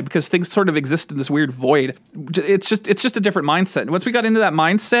vibe because things sort of exist in this weird void. It's just a different mindset. And once we got into that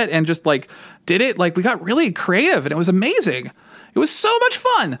mindset and just like did it, like we got really creative and it was amazing. It was so much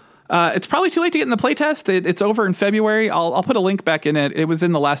fun. It's probably too late to get in the playtest. It's over in February. I'll put a link back in it. It was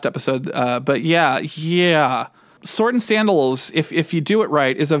in the last episode. But yeah. Sword and Sandals, if you do it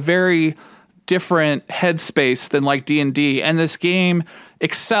right, is a very different headspace than like D&D. And this game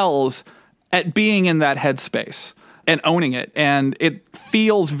excels at being in that headspace and owning it. And it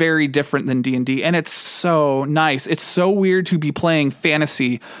feels very different than D&D. And it's so nice. It's so weird to be playing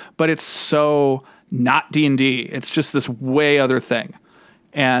fantasy, but it's so not D&D. It's just this way other thing.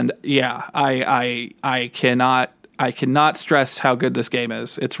 And yeah, I cannot stress how good this game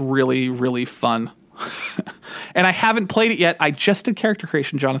is. It's really, really fun. And I haven't played it yet. I just did character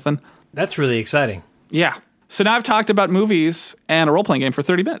creation, Jonathan. That's really exciting. Yeah. So now I've talked about movies and a role-playing game for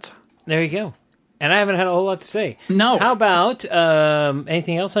 30 minutes. There you go. And I haven't had a whole lot to say. No. How about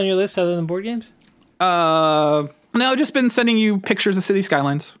anything else on your list other than board games? No, just been sending you pictures of city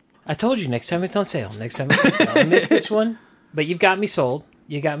skylines. I told you, next time it's on sale. I missed this one, but you've got me sold.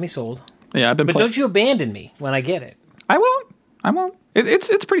 Yeah, I've been. But don't you abandon me when I get it. I won't.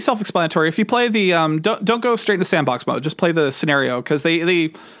 It's pretty self-explanatory. If you play the don't go straight into sandbox mode. Just play the scenario because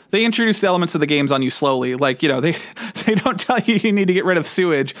they introduce the elements of the games on you slowly. Like, you know, they don't tell you need to get rid of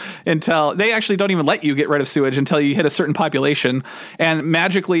sewage until they actually don't even let you get rid of sewage until you hit a certain population. And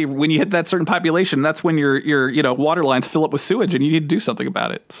magically, when you hit that certain population, that's when your water lines fill up with sewage, and you need to do something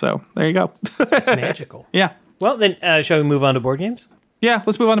about it. So there you go. That's magical. Yeah. Well, then shall we move on to board games? Yeah,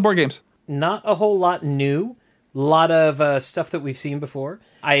 let's move on to board games. not a whole lot new. A lot of stuff that we've seen before.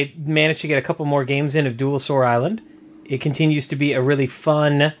 I managed to get a couple more games in of Duelosaur Island. It continues to be a really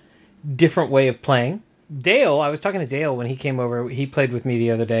fun, different way of playing. Dale, I was talking to Dale when he came over. He played with me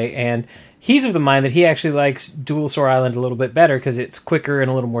the other day, and he's of the mind that he actually likes Duelosaur Island a little bit better because it's quicker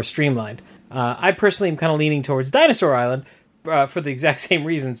and a little more streamlined. I personally am kind of leaning towards Dinosaur Island for the exact same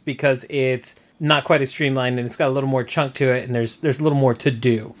reasons, because it's not quite as streamlined and it's got a little more chunk to it, and there's a little more to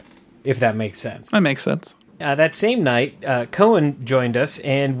do, if that makes sense. That makes sense. That same night, Cohen joined us,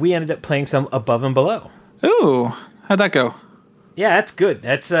 and we ended up playing some Above and Below. Ooh, how'd that go? Yeah, that's good.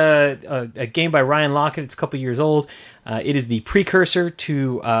 That's a game by Ryan Lockett. It's a couple years old. It is the precursor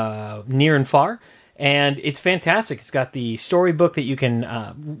to Near and Far, and it's fantastic. It's got the storybook that you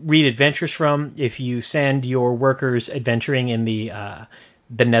can read adventures from if you send your workers adventuring in the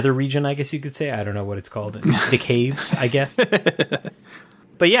Nether region, I guess you could say. I don't know what it's called. The caves, I guess.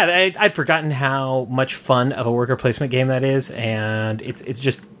 But yeah, I'd forgotten how much fun of a worker placement game that is, and it's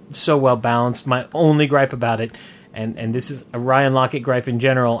just so well balanced. My only gripe about it, and this is a Ryan Lockett gripe in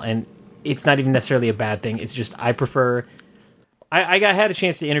general, and it's not even necessarily a bad thing. It's just I prefer. I had a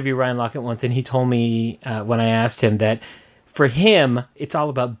chance to interview Ryan Lockett once, and he told me when I asked him that for him, it's all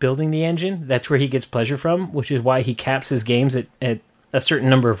about building the engine. That's where he gets pleasure from, which is why he caps his games at a certain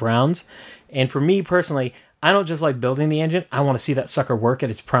number of rounds. And for me personally, I don't just like building the engine. I want to see that sucker work at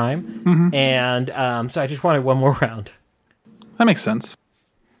its prime. Mm-hmm. And so I just wanted one more round. That makes sense.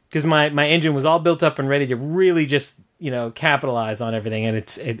 Because my engine was all built up and ready to really just, capitalize on everything. And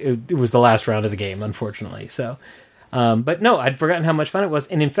it was the last round of the game, unfortunately. So, but no, I'd forgotten how much fun it was.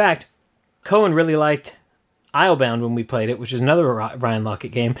 And in fact, Cohen really liked Islebound when we played it, which is another Ryan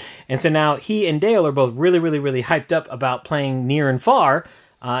Lockett game. And so now he and Dale are both really, really, really hyped up about playing Near and Far,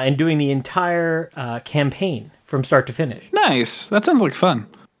 and doing the entire campaign from start to finish. Nice. That sounds like fun.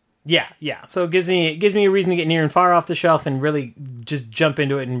 Yeah. So it gives me a reason to get Near and Far off the shelf and really just jump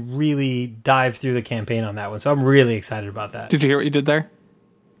into it and really dive through the campaign on that one. So I'm really excited about that. Did you hear what you did there?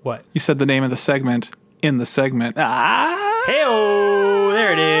 What? You said the name of the segment in the segment. Hey-oh!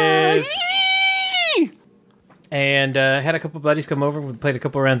 There it is! And had a couple buddies come over. We played a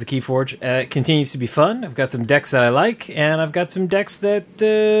couple rounds of Keyforge. It continues to be fun. I've got some decks that I like, and I've got some decks that,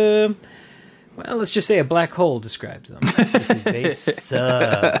 well, let's just say a black hole describes them. Because they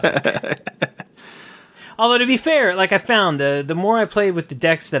suck. Although, to be fair, like I found, the more I play with the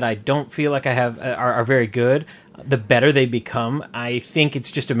decks that I don't feel like I have are very good, the better they become. I think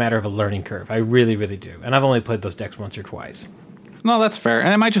it's just a matter of a learning curve. I really, really do. And I've only played those decks once or twice. No, that's fair.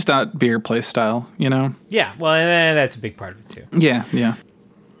 And it might just not be your play style, Yeah, well, that's a big part of it, too. Yeah.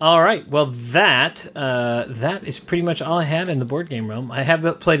 All right, well, that is pretty much all I had in the board game realm. I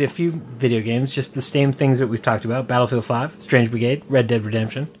have played a few video games, just the same things that we've talked about. Battlefield 5, Strange Brigade, Red Dead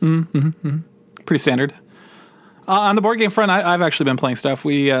Redemption. Mm-hmm. Pretty standard. On the board game front, I've actually been playing stuff.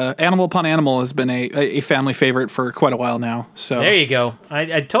 Animal Upon Animal has been a family favorite for quite a while now. So there you go.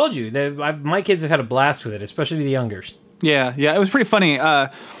 I told you, my kids have had a blast with it, especially the youngers. Yeah, it was pretty funny.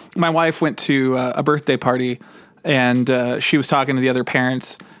 My wife went to a birthday party, and she was talking to the other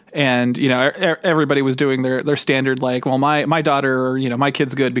parents, and everybody was doing their standard, like, well, my daughter, or my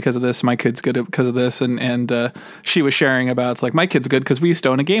kid's good because of this, my kid's good because of this, and she was sharing about, it's like, my kid's good because we used to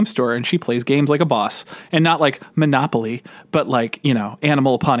own a game store, and she plays games like a boss, and not like Monopoly, but like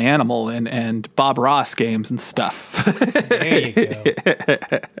Animal Upon Animal and Bob Ross games and stuff. There you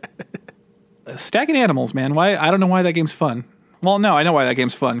go. Stacking animals, man. Why? I don't know why that game's fun. Well, no, I know why that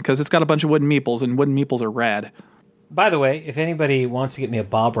game's fun, because it's got a bunch of wooden meeples, and wooden meeples are rad. By the way, if anybody wants to get me a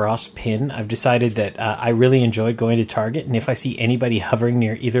Bob Ross pin, I've decided that I really enjoy going to Target, and if I see anybody hovering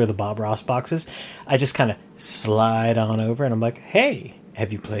near either of the Bob Ross boxes, I just kind of slide on over, and I'm like, hey,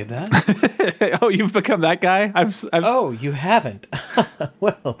 have you played that? Oh, you've become that guy? Oh, you haven't?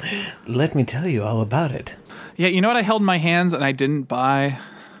 Well, let me tell you all about it. Yeah, you know what I held in my hands and I didn't buy?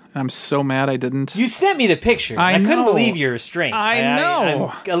 I'm so mad I didn't. You sent me the picture. I couldn't believe your restraint. I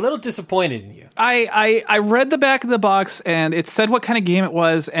know. I'm a little disappointed in you. I read the back of the box, and it said what kind of game it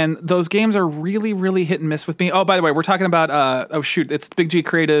was, and those games are really, really hit and miss with me. Oh, by the way, we're talking about, it's Big G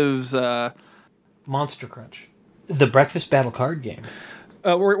Creatives. Monster Crunch. The Breakfast Battle card game.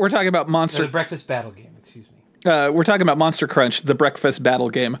 We're talking about Monster... No, the Breakfast Battle game, excuse me. We're talking about Monster Crunch, the Breakfast Battle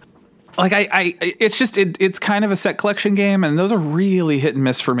game. Like it's just it's kind of a set collection game, and those are really hit and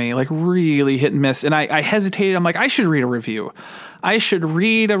miss for me, like really hit and miss. And I hesitated. I'm like, I should read a review,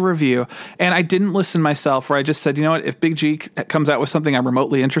 and I didn't listen myself. Where I just said, you know what, if Big G comes out with something I'm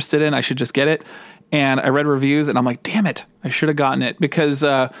remotely interested in, I should just get it. And I read reviews, and I'm like, damn it, I should have gotten it, because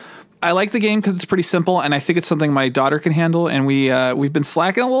I like the game because it's pretty simple, and I think it's something my daughter can handle. And we've been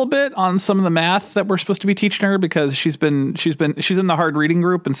slacking a little bit on some of the math that we're supposed to be teaching her because she's in the hard reading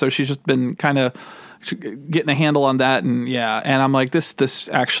group, and so she's just been kind of getting a handle on that. And and I'm like, this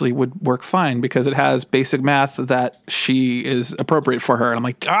actually would work fine because it has basic math that she is appropriate for her. And I'm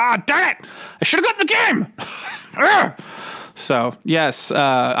like, dang it, I should have got the game. So yes,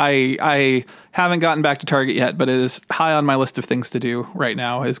 I haven't gotten back to Target yet, but it is high on my list of things to do right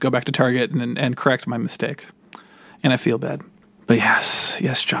now is go back to Target and correct my mistake. And I feel bad. But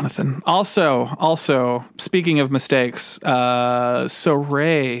yes, Jonathan. Also, speaking of mistakes, so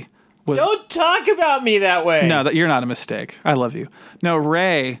Ray was... Don't talk about me that way. No, you're not a mistake. I love you. No,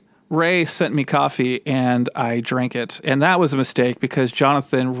 Ray sent me coffee and I drank it. And that was a mistake because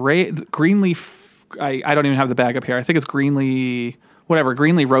Jonathan, Greenleaf, I don't even have the bag up here. I think it's Greenleaf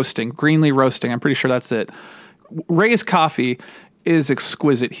Roasting. I'm pretty sure that's it. Ray's coffee is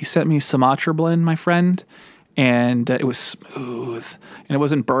exquisite. He sent me Sumatra blend, my friend, and it was smooth, and it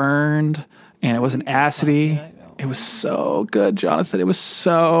wasn't burned, and it wasn't acidy. It was so good, Jonathan. It was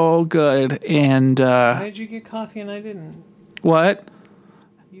so good. And why did you get coffee and I didn't? What?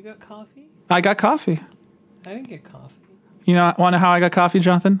 You got coffee? I got coffee. I didn't get coffee. You know, want to know how I got coffee,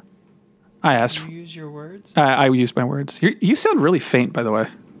 Jonathan? I asked. You use your words? I used my words. You sound really faint, by the way.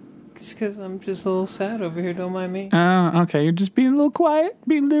 It's because I'm just a little sad over here. Don't mind me. Oh, okay. You're just being a little quiet,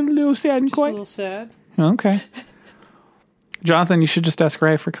 being a little sad and Just quiet. a little sad. Okay. Jonathan, you should just ask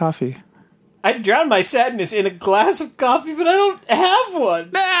Ray for coffee. I drown my sadness in a glass of coffee, but I don't have one.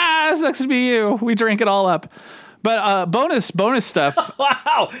 Nah, sucks to be you. We drank it all up. But bonus stuff.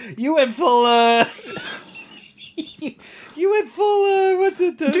 Wow, you went full. You went full. What's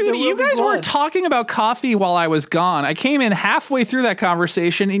it? Dude, you guys were talking about coffee while I was gone. I came in halfway through that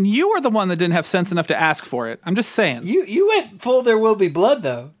conversation, and you were the one that didn't have sense enough to ask for it. I'm just saying. You went full. There will be blood,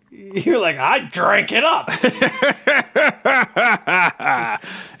 though. You're like, I drank it up.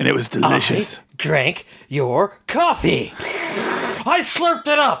 And it was delicious. I drank your coffee. I slurped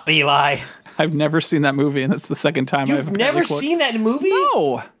it up, Eli. I've never seen that movie, and it's the second time You've never seen that movie?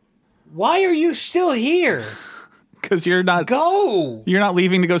 No. Why are you still here? Because you're not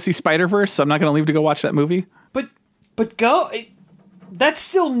leaving to go see Spider-Verse, so I'm not going to leave to go watch that movie. But go. That's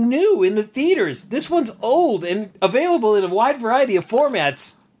still new in the theaters. This one's old and available in a wide variety of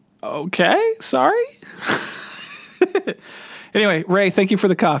formats. Okay, sorry. Anyway, Ray, thank you for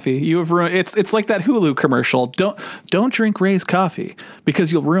the coffee. You have ruined. It's like that Hulu commercial. Don't drink Ray's coffee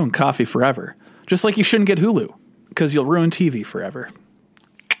because you'll ruin coffee forever. Just like you shouldn't get Hulu because you'll ruin TV forever.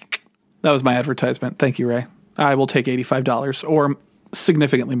 That was my advertisement. Thank you, Ray. I will take $85 or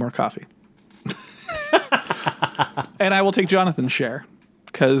significantly more coffee. And I will take Jonathan's share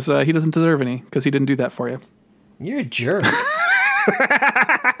because he doesn't deserve any because he didn't do that for you. You're a jerk.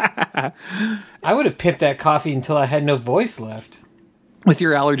 I would have pimped that coffee until I had no voice left. With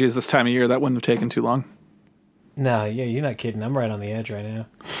your allergies this time of year, that wouldn't have taken too long. No, yeah, you're not kidding. I'm right on the edge right now.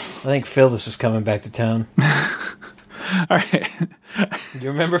 I think Phyllis is coming back to town. All right. You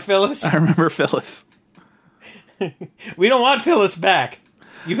remember Phyllis? I remember Phyllis. We don't want Phyllis back.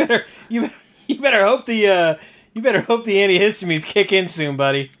 You better hope the antihistamines kick in soon,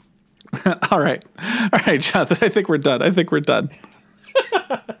 buddy. All right, Jonathan. I think we're done.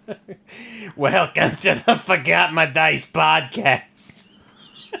 Welcome to the Forgot My Dice podcast.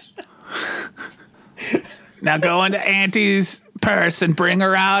 Now go into Auntie's purse and bring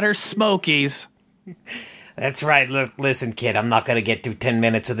her out her Smokies. That's right. Look, listen, kid. I'm not gonna get through 10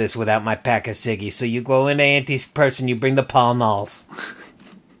 minutes of this without my pack of ciggies. So you go into Auntie's purse and you bring the Pall Malls.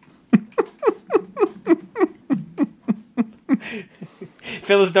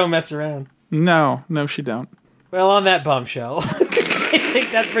 Phyllis don't mess around. No, she don't. Well, on that bombshell, I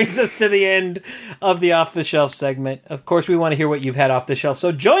think that brings us to the end of the Off the Shelf segment. Of course, we want to hear what you've had off the shelf,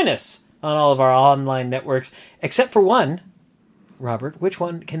 so join us on all of our online networks, except for one. Robert, which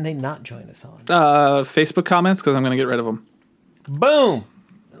one can they not join us on? Facebook comments, because I'm going to get rid of them. Boom!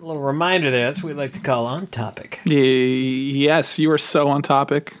 A little reminder there. That's what we like to call on topic. Yes, you are so on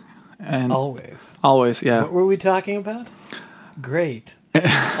topic. And Always, yeah. What were we talking about? Great.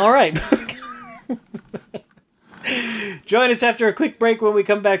 All right. Join us after a quick break when we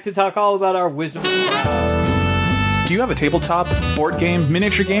come back to talk all about our Wisdom of Crowds. Do you have a tabletop, board game,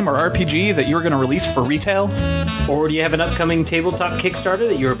 miniature game, or RPG that you're going to release for retail? Or do you have an upcoming tabletop Kickstarter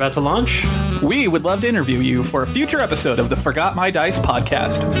that you're about to launch? We would love to interview you for a future episode of the Forgot My Dice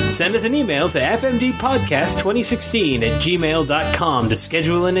podcast. Send us an email to fmdpodcast2016@gmail.com to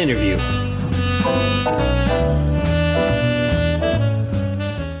schedule an interview.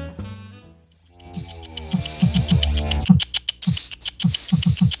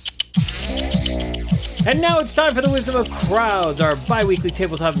 And now it's time for the Wisdom of Crowds, our bi-weekly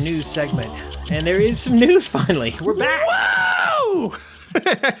tabletop news segment. And there is some news finally. We're back. Whoa!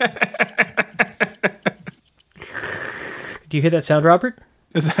 Do you hear that sound, Robert?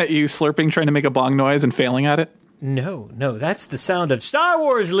 Is that you slurping, trying to make a bong noise and failing at it? No, that's the sound of Star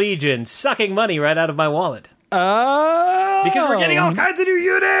Wars Legion sucking money right out of my wallet. Oh! Because we're getting all kinds of new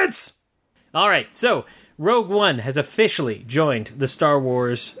units! All right, so Rogue One has officially joined the Star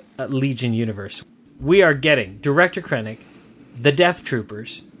Wars Legion universe. We are getting Director Krennic, the Death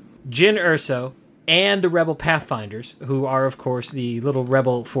Troopers, Jyn Erso, and the Rebel Pathfinders, who are, of course, the little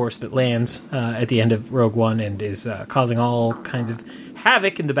rebel force that lands at the end of Rogue One and is causing all kinds of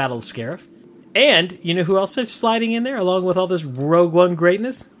havoc in the Battle of Scarif. And you know who else is sliding in there, along with all this Rogue One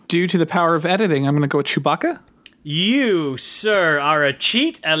greatness? Due to the power of editing, I'm going to go with Chewbacca. You, sir, are a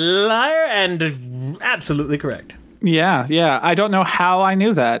cheat, a liar, and absolutely correct. Yeah. I don't know how I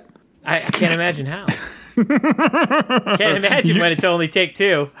knew that. I can't imagine how. Can't imagine when it's only take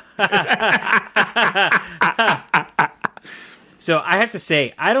two. So I have to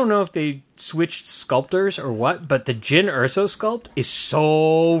say, I don't know if they switched sculptors or what, but the Jyn Erso sculpt is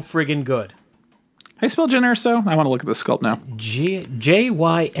so friggin' good. How you spell Jyn Erso? I want to look at the sculpt now. Jynerso.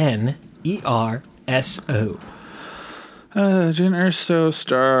 Jyn Erso,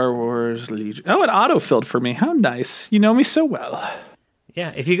 Star Wars Legion. Oh, it autofilled for me. How nice. You know me so well.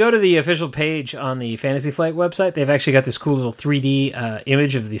 Yeah, if you go to the official page on the Fantasy Flight website, they've actually got this cool little 3D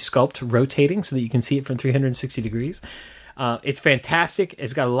image of the sculpt rotating so that you can see it from 360 degrees. It's fantastic.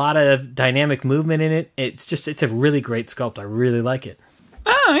 It's got a lot of dynamic movement in it. It's a really great sculpt. I really like it.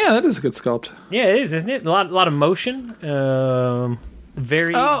 Oh, yeah, that is a good sculpt. Yeah, it is, isn't it? A lot of motion.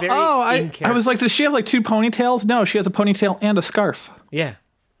 Very I was like, does she have like two ponytails? No, she has a ponytail and a scarf. Yeah.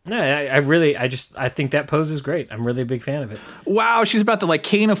 No, I think that pose is great. I'm really a big fan of it. Wow, she's about to like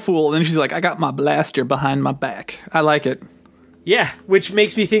cane a fool, and then she's like, I got my blaster behind my back. I like it. Yeah, which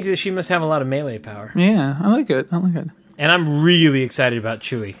makes me think that she must have a lot of melee power. Yeah, I like it. And I'm really excited about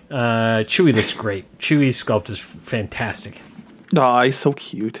Chewie. Chewie looks great. Chewie's sculpt is fantastic. Oh, he's so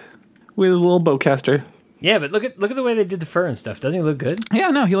cute. With a little bowcaster. Yeah, but look at the way they did the fur and stuff. Doesn't he look good?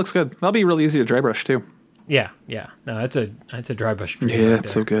 Yeah, no, he looks good. That'll be really easy to dry brush too. Yeah. No, that's a dry brush dream. Yeah, right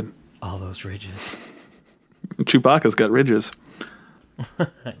it's there. so good. All those ridges. Chewbacca's got ridges.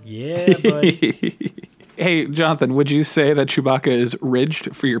 Yeah, buddy. Hey, Jonathan, would you say that Chewbacca is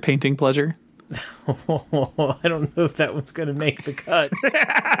ridged for your painting pleasure? I don't know if that one's going to make the cut.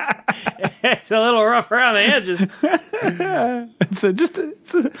 It's a little rough around the edges. It's a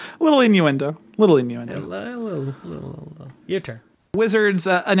little innuendo. Little. Your turn. Wizards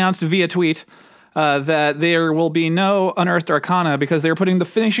announced via tweet that there will be no Unearthed Arcana because they're putting the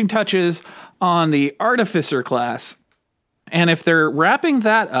finishing touches on the Artificer class. And if they're wrapping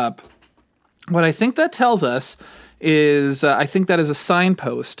that up, what I think that tells us is I think that is a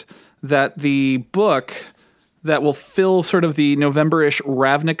signpost that the book that will fill sort of the November-ish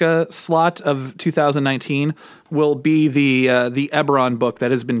Ravnica slot of 2019 will be the Eberron book that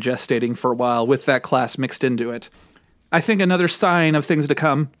has been gestating for a while with that class mixed into it. I think another sign of things to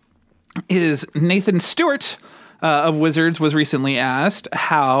come is Nathan Stewart of Wizards was recently asked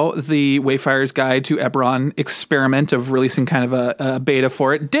how the Wayfire's Guide to Eberron experiment of releasing kind of a beta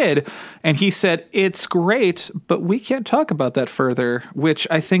for it did. And he said, it's great, but we can't talk about that further, which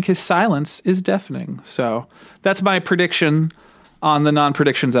I think his silence is deafening. So that's my prediction on the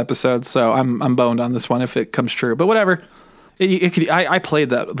non-predictions episode. So I'm boned on this one if it comes true, but whatever. I played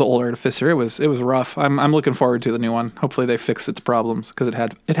the old Artificer. It was rough. I'm looking forward to the new one. Hopefully they fix its problems because it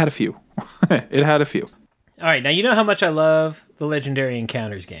had a few. It had a few. All right, now you know how much I love the Legendary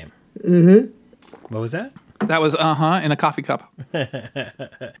Encounters game. Mm-hmm. What was that? That was in a coffee cup.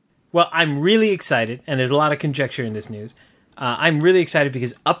 Well, I'm really excited, and there's a lot of conjecture in this news. I'm really excited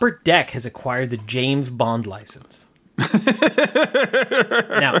because Upper Deck has acquired the James Bond license. Now,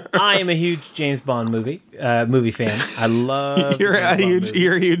 I am a huge James Bond movie fan. I love. You're a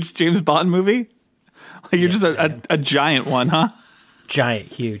huge James Bond movie. Like you're just a giant one, huh?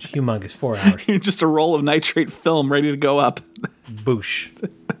 Giant, huge, humongous, 4 hours. You're just a roll of nitrate film ready to go up. Boosh.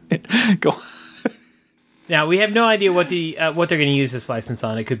 Go. Now we have no idea what they're going to use this license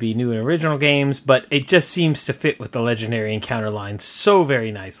on. It could be new and original games, but it just seems to fit with the Legendary Encounter line so very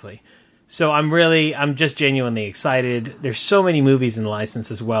nicely. So I'm just genuinely excited. There's so many movies in the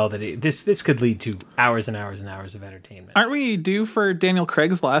license as well that this could lead to hours and hours and hours of entertainment. Aren't we due for Daniel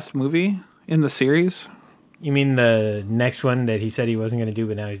Craig's last movie in the series? You mean the next one that he said he wasn't going to do,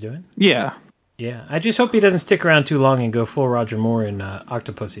 but now he's doing? Yeah. Yeah. I just hope he doesn't stick around too long and go full Roger Moore in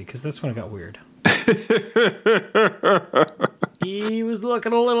Octopussy, because that's when it got weird. He was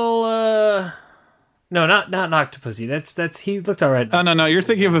looking a little No, not Octopussy. That's he looked all right. Oh, no, you're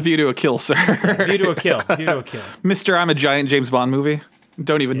thinking of A View to a Kill, sir. View to a Kill. View to a Kill. Mr. I'm a Giant James Bond movie.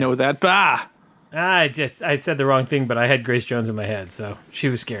 Don't even know that. Bah! I said the wrong thing, but I had Grace Jones in my head, so she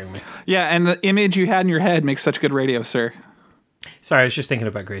was scaring me. Yeah, and the image you had in your head makes such good radio, sir. Sorry, I was just thinking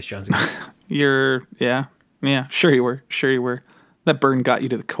about Grace Jones again. Yeah, sure you were. That burn got you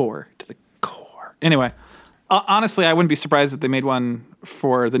to the core. Anyway, honestly, I wouldn't be surprised if they made one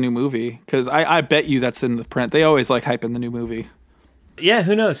for the new movie, because I bet you that's in the print. They always like hyping the new movie. Yeah,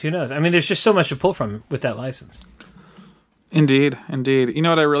 who knows? I mean, there's just so much to pull from with that license. Indeed. You know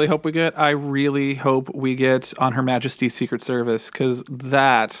what I really hope we get? I really hope we get On Her Majesty's Secret Service, because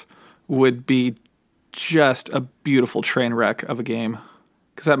that would be just a beautiful train wreck of a game.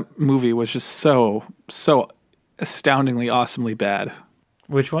 Because that movie was just so astoundingly, awesomely bad.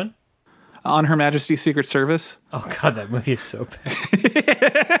 Which one? On Her Majesty's Secret Service. Oh, God, that movie is so bad.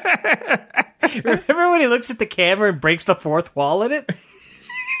 Remember when he looks at the camera and breaks the fourth wall in it?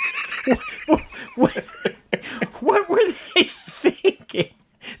 What were they thinking?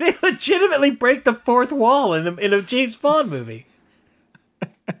 They legitimately break the fourth wall in a James Bond movie.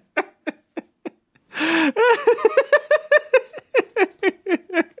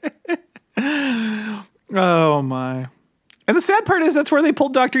 Oh my. And the sad part is that's where they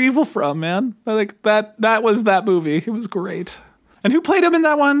pulled Dr. Evil from, man. Like that was that movie. It was great. And who played him in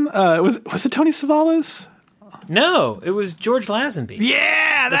that one? Was it Tony Savalas? No, it was George Lazenby.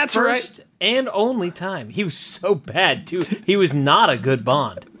 Yeah, that's right. First and only time. He was so bad too. He was not a good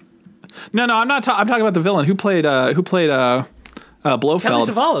Bond. No, I'm not. I'm talking about the villain who played Blofeld. Tony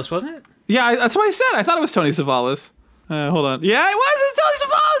Savalas, wasn't it? Yeah, that's what I said. I thought it was Tony Savalas. Hold on. Yeah, it was. It's Tony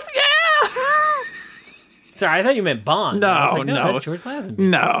Savalas. Yeah. Sorry, I thought you meant Bond. No, I was like, no, that's George Lazenby.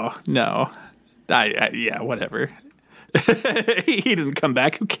 No. Yeah, whatever. He didn't come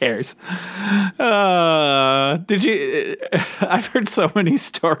back. Who cares? Did you? I've heard so many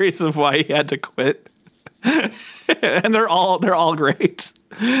stories of why he had to quit, and they're all great.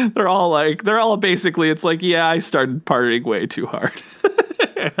 They're all basically. It's like, yeah, I started partying way too hard.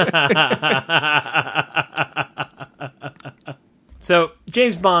 So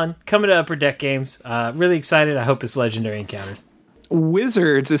James Bond coming to Upper Deck Games. Really excited. I hope it's Legendary Encounters.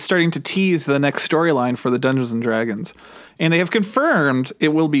 Wizards is starting to tease the next storyline for the Dungeons and Dragons. And they have confirmed it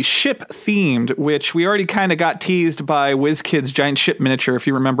will be ship themed, which we already kind of got teased by WizKids Giant Ship Miniature, if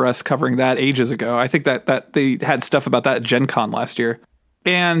you remember us covering that ages ago. I think that they had stuff about that at Gen Con last year.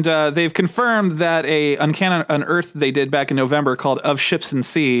 And they've confirmed that a Uncanny Unearthed they did back in November called Of Ships and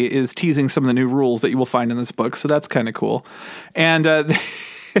Sea is teasing some of the new rules that you will find in this book. So that's kind of cool. And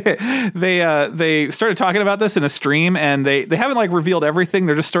they started talking about this in a stream, and they haven't like revealed everything.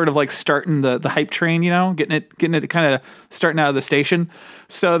 They're just sort of like starting the hype train, getting it kind of starting out of the station.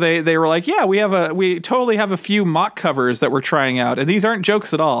 So they were like, yeah, we totally have a few mock covers that we're trying out, and these aren't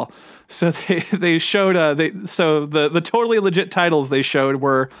jokes at all. So they showed the totally legit titles they showed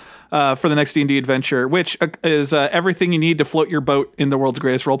were for the next D&D adventure, which is everything you need to float your boat in the world's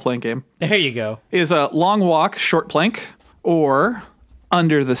greatest role-playing game. There you go. Is a Long Walk, Short Plank, or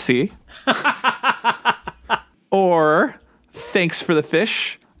Under the Sea, or Thanks for the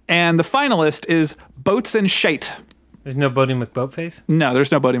Fish, and the finalist is Boats and Shite. There's no Bodie McBoatface? No,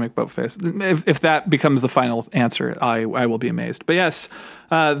 there's no Bodie McBoatface. If that becomes the final answer, I will be amazed. But yes,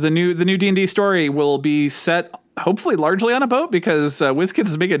 the new D&D story will be set hopefully largely on a boat, because WizKids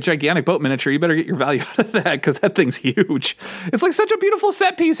is making a gigantic boat miniature. You better get your value out of that, because that thing's huge. It's like such a beautiful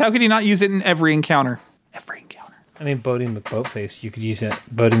set piece. How can you not use it in every encounter? I mean, Bodie McBoatface. You could use that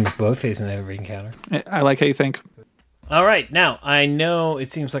Bodie McBoatface in every encounter. I like how you think. All right. Now, I know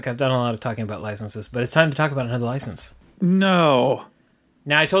it seems like I've done a lot of talking about licenses, but it's time to talk about another license. No.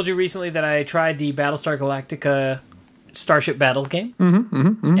 Now, I told you recently that I tried the Battlestar Galactica Starship Battles game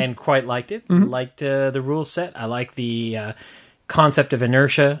and quite liked it. Mm-hmm. Liked the rule set. I like the concept of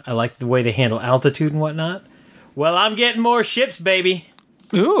inertia. I like the way they handle altitude and whatnot. Well, I'm getting more ships, baby.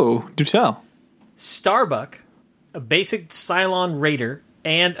 Ooh, do tell. Starbuck, a basic Cylon Raider,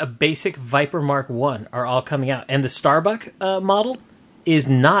 and a basic Viper Mark I are all coming out. And the Starbuck model is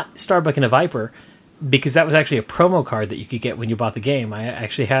not Starbuck and a Viper, because that was actually a promo card that you could get when you bought the game. I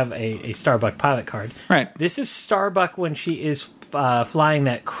actually have a Starbuck pilot card. Right. This is Starbuck when she is flying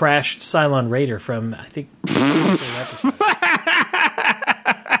that crashed Cylon Raider from, I think,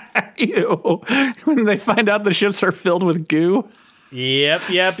 Ew. When they find out the ships are filled with goo. Yep.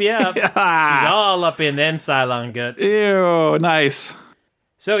 She's all up in them Cylon guts. Ew, nice.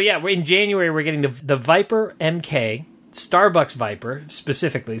 So yeah, in January we're getting the Viper MK, Starbucks Viper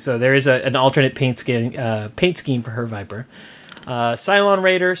specifically. So there is an alternate paint scheme for her Viper. Cylon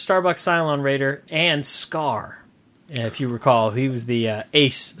Raider, Starbucks Cylon Raider, and Scar. If you recall, he was the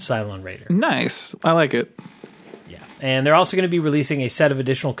Ace Cylon Raider. Nice. I like it. Yeah. And they're also going to be releasing a set of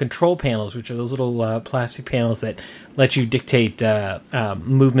additional control panels, which are those little plastic panels that let you dictate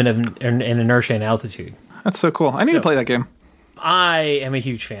movement and inertia and altitude. That's so cool. I need to play that game. I am a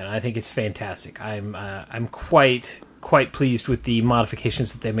huge fan. I think it's fantastic. I'm quite pleased with the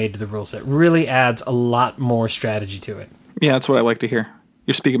modifications that they made to the rule set. Really adds a lot more strategy to it. Yeah, that's what I like to hear.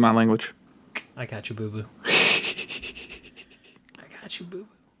 You're speaking my language. I got you, boo-boo.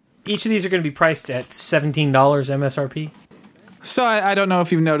 Each of these are going to be priced at $17 MSRP. So I don't know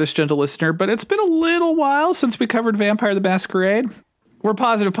if you've noticed, gentle listener, but it's been a little while since we covered Vampire the Masquerade. We're a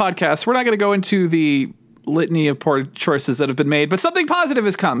positive podcast. We're not going to go into the litany of poor choices that have been made, but something positive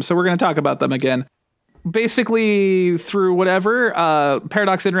has come, so we're going to talk about them again. Basically, through whatever,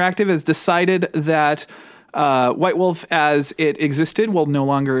 Paradox Interactive has decided that White Wolf as it existed will no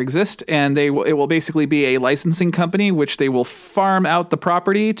longer exist, and it will basically be a licensing company, which they will farm out the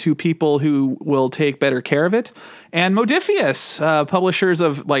property to people who will take better care of it. And Modiphius, publishers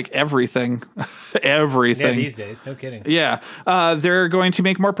of like everything. Yeah, these days, no kidding. Yeah, they're going to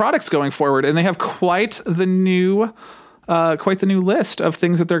make more products going forward, and they have quite the new list of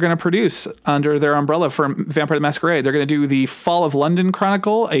things that they're going to produce under their umbrella for Vampire the Masquerade. They're going to do the Fall of London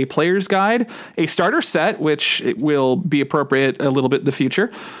Chronicle, a player's guide, a starter set, which will be appropriate a little bit in the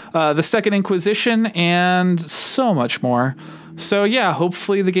future, the Second Inquisition, and so much more. So yeah,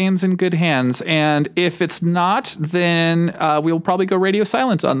 hopefully the game's in good hands. And if it's not, then we'll probably go radio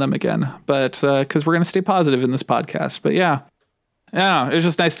silent on them again. But because we're going to stay positive in this podcast. But yeah, it was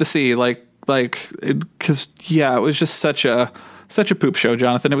just nice to see because it was just such a poop show,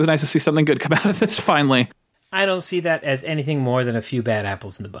 Jonathan. It was nice to see something good come out of this finally. I don't see that as anything more than a few bad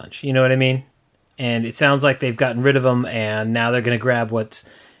apples in the bunch. You know what I mean? And it sounds like they've gotten rid of them, and now they're going to grab what's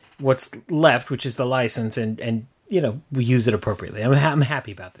left, which is the license, and we use it appropriately. I'm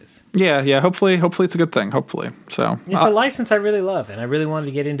happy about this. Yeah. Hopefully it's a good thing. Hopefully, so it's a license I really love, and I really wanted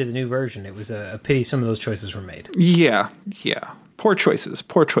to get into the new version. It was a pity some of those choices were made. Yeah. Poor choices.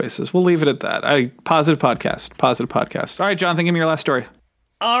 We'll leave it at that. Positive podcast. All right, Jonathan, give me your last story.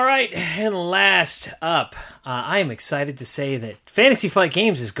 All right, and last up, I am excited to say that Fantasy Flight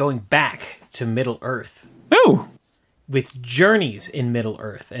Games is going back to Middle Earth. Ooh. With Journeys in Middle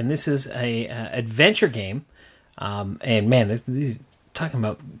Earth, and this is a adventure game. And man, these talking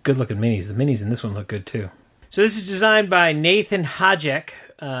about good-looking minis. The minis in this one look good too. So this is designed by Nathan Hajek.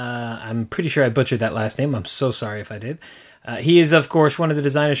 I'm pretty sure I butchered that last name. I'm so sorry if I did. He is, of course, one of the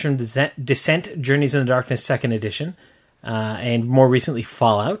designers from Descent, Journeys in the Darkness 2nd Edition, and more recently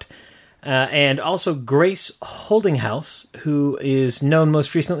Fallout. And also Grace Holdinghouse, who is known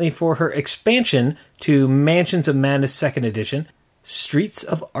most recently for her expansion to Mansions of Madness 2nd Edition, Streets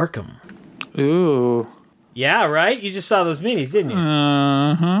of Arkham. Ooh. Yeah, right? You just saw those minis, didn't you?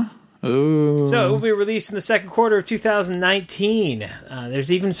 Uh-huh. Ooh. So it will be released in the second quarter of 2019.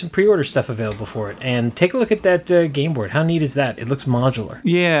 There's even some pre-order stuff available for it. And take a look at that game board. How neat is that? It looks modular.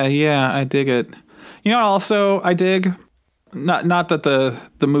 Yeah, I dig it. You know what also I dig? Not that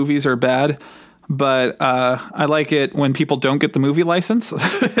the movies are bad, but I like it when people don't get the movie license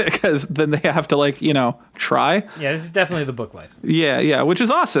because then they have to try. Yeah, this is definitely the book license. Yeah, which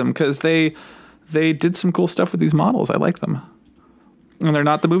is awesome because they did some cool stuff with these models. I like them. And they're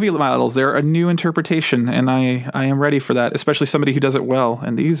not the movie models. They're a new interpretation, and I am ready for that, especially somebody who does it well.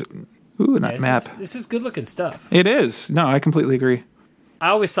 And these, that map. This is good-looking stuff. It is. No, I completely agree. I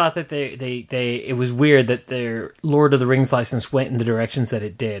always thought that it was weird that their Lord of the Rings license went in the directions that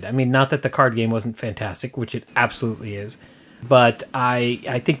it did. I mean, not that the card game wasn't fantastic, which it absolutely is, but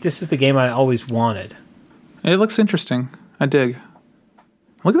I think this is the game I always wanted. It looks interesting. I dig.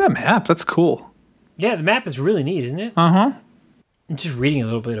 Look at that map. That's cool. Yeah, the map is really neat, isn't it? Uh-huh. I'm just reading a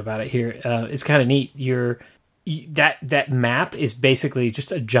little bit about it here. It's kind of neat. That map is basically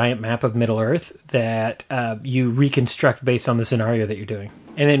just a giant map of Middle Earth that you reconstruct based on the scenario that you're doing.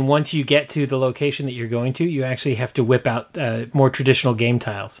 And then once you get to the location that you're going to, you actually have to whip out more traditional game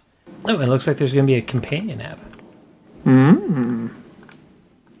tiles. Oh, and it looks like there's going to be a companion app.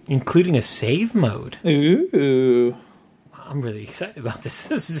 Including a save mode. Ooh. I'm really excited about this.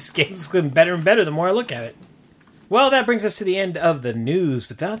 This game's getting better and better the more I look at it. Well, that brings us to the end of the news,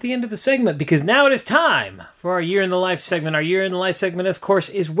 but not the end of the segment, because now it is time for our Year in the Life segment. Our Year in the Life segment, of course,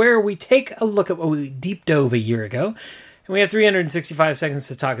 is where we take a look at what we deep dove a year ago, and we have 365 seconds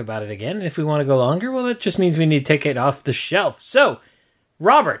to talk about it again. And if we want to go longer, well, that just means we need to take it off the shelf. So,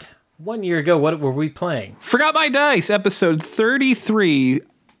 Robert, 1 year ago, what were we playing? Forgot My Dice, episode 33,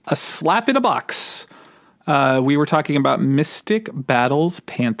 A Slap in a Box. We were talking about Mystic Battles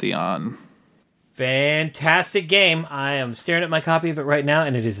Pantheon. Fantastic game. I am staring at my copy of it right now,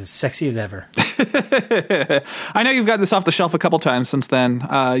 and it is as sexy as ever. I know you've got this off the shelf a couple times since then.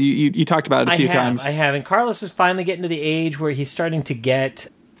 You talked about it a few times. I have. And Carlos is finally getting to the age where he's starting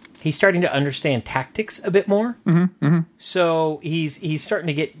to understand tactics a bit more. So he's starting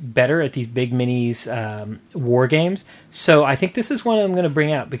to get better at these big minis war games. So I think this is one I'm going to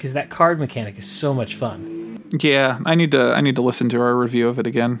bring out because that card mechanic is so much fun. Yeah, I need to listen to our review of it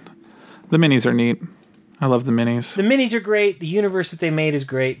again. The minis are neat. I love the minis. The minis are great. The universe that they made is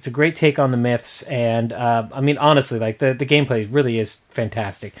great. It's a great take on the myths. And I mean, honestly, like the gameplay really is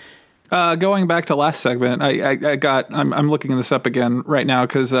fantastic. Going back to last segment, I'm looking this up again right now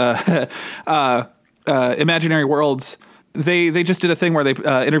because Imaginary Worlds, they just did a thing where they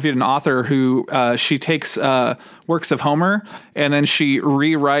interviewed an author who she takes works of Homer and then she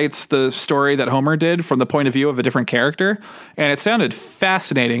rewrites the story that Homer did from the point of view of a different character, and it sounded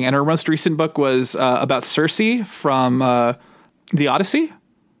fascinating. And her most recent book was about Circe from the Odyssey,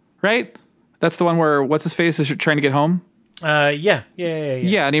 right? That's the one where what's his face is trying to get home. Yeah,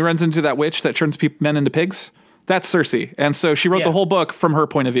 and he runs into that witch that turns men into pigs. That's Circe, and so she wrote the whole book from her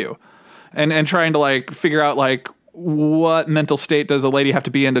point of view, and trying to like figure out like what mental state does a lady have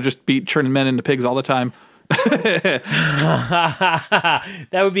to be in to just be turning men into pigs all the time. That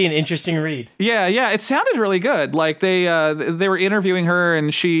would be an interesting read. Yeah, it sounded really good. Like they were interviewing her,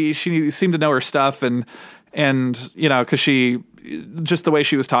 and she seemed to know her stuff, and you know, because she. Just the way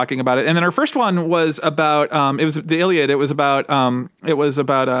she was talking about it. And then her first one was about it was the Iliad. It was about who's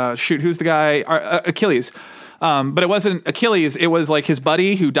the guy? Achilles. But it wasn't Achilles. It was like his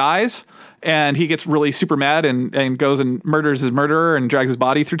buddy who dies, and he gets really super mad and goes and murders his murderer and drags his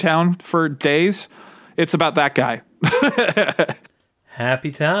body through town for days. It's about that guy.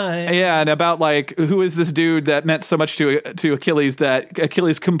 Happy time. Yeah, and about like who is this dude that meant so much to Achilles that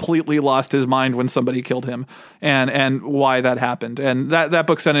Achilles completely lost his mind when somebody killed him, and why that happened. And that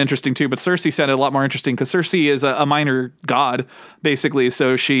book sounded interesting too, but Circe sounded a lot more interesting because Circe is a minor god basically.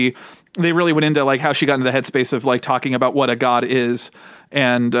 So they really went into like how she got into the headspace of like talking about what a god is.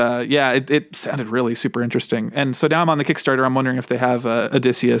 And it sounded really super interesting. And so now I'm on the Kickstarter. I'm wondering if they have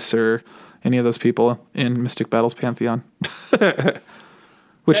Odysseus or any of those people in Mystic Battles Pantheon.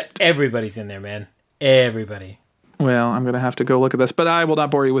 Which everybody's in there, man. Everybody. Well, I'm going to have to go look at this, but I will not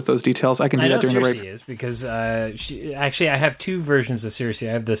bore you with those details. I can do that during the break. Is because I have two versions of Circe. I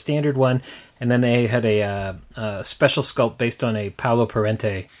have the standard one, and then they had a special sculpt based on a Paolo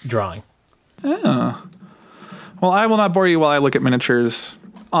Parente drawing. Oh. Well, I will not bore you while I look at miniatures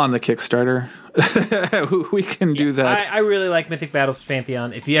on the Kickstarter. We can do that. I really like Mythic Battles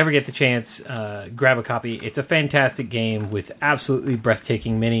Pantheon. If you ever get the chance, grab a copy. It's a fantastic game with absolutely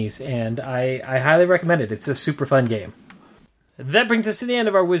breathtaking minis, and I highly recommend it. It's a super fun game. That brings us to the end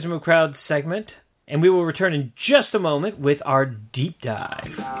of our Wisdom of Crowds segment, and we will return in just a moment with our deep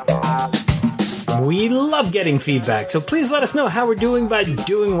dive. We love getting feedback, so please let us know how we're doing by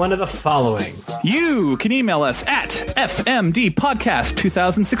doing one of the following. You can email us at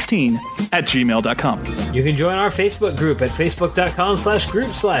fmdpodcast2016@gmail.com. You can join our Facebook group at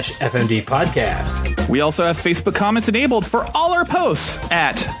facebook.com/group/fmdpodcast. We also have Facebook comments enabled for all our posts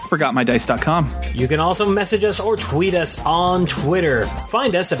at forgotmydice.com. You can also message us or tweet us on Twitter.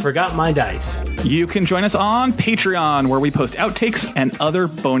 Find us at Forgot My Dice. You can join us on Patreon, where we post outtakes and other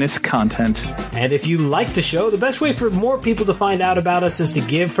bonus content. And if you like the show, the best way for more people to find out about us is to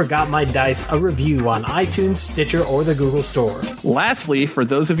give Forgot My Dice a review on iTunes, Stitcher, or the Google Store. Lastly, for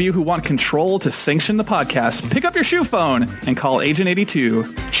those of you who want control to sanction the podcast, pick up your shoe phone and call Agent 82.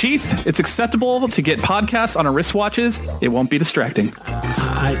 Chief, it's acceptable to get podcasts on our wristwatches. It won't be distracting.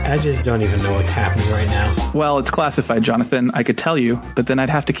 I just don't even know what's happening right now. Well, it's classified, Jonathan. I could tell you, but then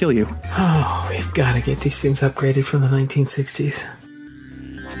I'd have to kill you. Oh, we've got to get these things upgraded from the 1960s.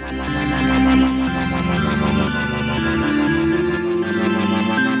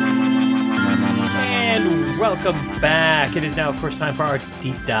 And welcome back. It is now, of course, time for our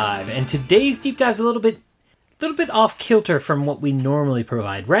deep dive. And today's deep dive is a little bit off kilter from what we normally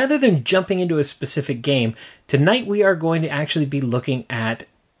provide. Rather than jumping into a specific game, tonight we are going to actually be looking at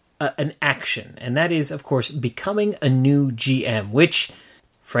an action. And that is, of course, becoming a new GM, which,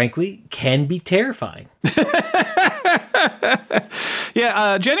 frankly, can be terrifying.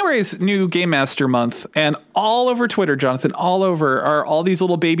 Yeah, January's new Game Master month, and all over Twitter, Jonathan, all over are all these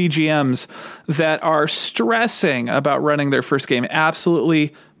little baby GMs that are stressing about running their first game.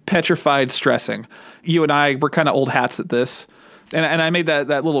 Absolutely petrified stressing. You and I, we're kind of old hats at this. And I made that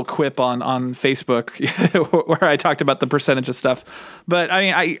little quip on Facebook where I talked about the percentage of stuff. But I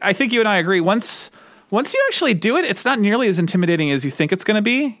mean, I think you and I agree. Once once you actually do it, it's not nearly as intimidating as you think it's going to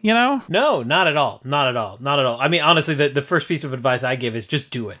be, you know? No, not at all. Not at all. Not at all. I mean, honestly, the first piece of advice I give is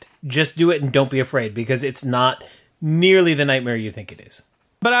just do it. Just do it and don't be afraid, because it's not nearly the nightmare you think it is.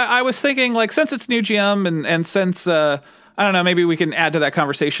 But I was thinking, like, since it's new GM and since, I don't know, maybe we can add to that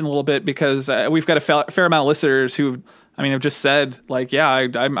conversation a little bit, because we've got a fair amount of listeners who, I mean, have just said, like, yeah,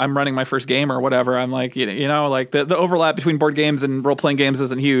 I'm running my first game or whatever. I'm like, you know, like the overlap between board games and role-playing games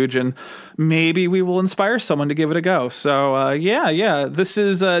isn't huge, and maybe we will inspire someone to give it a go. So, yeah, this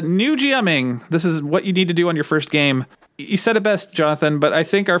is new GMing. This is what you need to do on your first game. You said it best, Jonathan, but I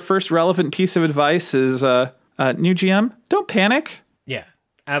think our first relevant piece of advice is new GM, don't panic. Yeah,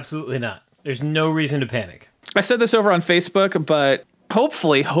 absolutely not. There's no reason to panic. I said this over on Facebook, but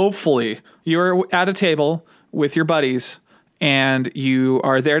hopefully you're at a table with your buddies and you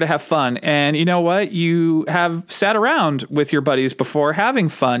are there to have fun. And you know what? You have sat around with your buddies before having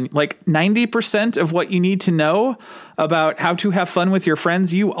fun. Like 90% of what you need to know about how to have fun with your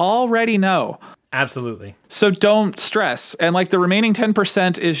friends, you already know. Absolutely. So don't stress. And like the remaining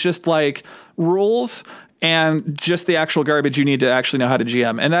 10% is just like rules and just the actual garbage you need to actually know how to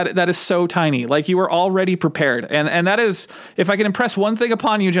GM. And that is so tiny. Like, you are already prepared. And that is, if I can impress one thing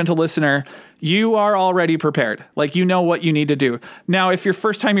upon you, gentle listener, you are already prepared. Like, you know what you need to do. Now, if your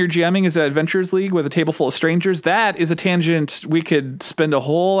first time you're GMing is at Adventures League with a table full of strangers, that is a tangent we could spend a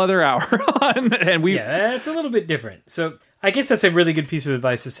whole other hour on. Yeah, that's a little bit different. So I guess that's a really good piece of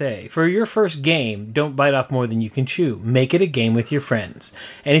advice to say. For your first game, don't bite off more than you can chew. Make it a game with your friends.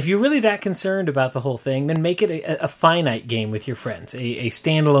 And if you're really that concerned about the whole thing, then make it a finite game with your friends, a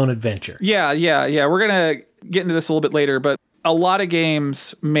standalone adventure. Yeah. We're going to get into this a little bit later, but a lot of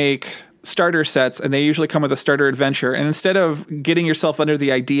games make starter sets, and they usually come with a starter adventure. And instead of getting yourself under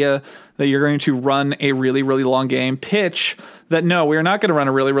the idea that you're going to run a really, really long game, pitch that, no, we're not going to run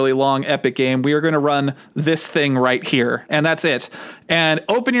a really, really long epic game. We are going to run this thing right here, and that's it. And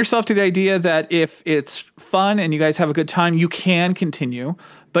open yourself to the idea that if it's fun and you guys have a good time, you can continue,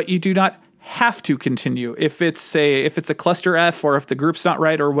 but you do not have to continue. If it's a cluster F, or if the group's not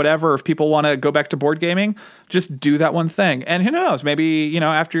right or whatever, if people want to go back to board gaming, just do that one thing. And who knows, maybe, you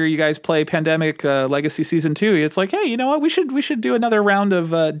know, after you guys play Pandemic Legacy Season 2, it's like, hey, you know what, we should do another round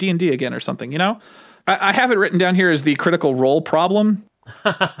of D&D again or something, you know? I have it written down here as the critical role problem.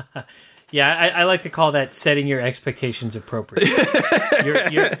 Yeah, I like to call that setting your expectations appropriate.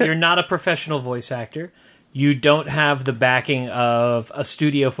 You're not a professional voice actor. You don't have the backing of a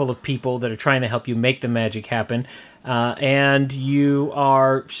studio full of people that are trying to help you make the magic happen. And you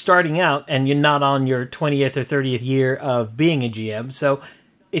are starting out, and you're not on your 20th or 30th year of being a GM. So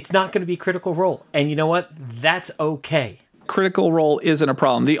it's not going to be Critical Role. And you know what? That's okay. Critical Role isn't a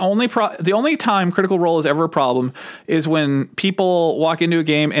problem. The only time Critical Role is ever a problem is when people walk into a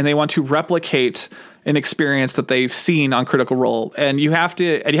game and they want to replicate an experience that they've seen on Critical Role, and you have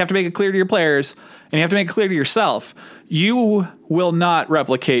to make it clear to your players, and you have to make it clear to yourself, you will not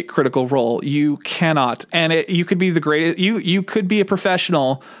replicate Critical Role. You cannot. And you could be the greatest. You could be a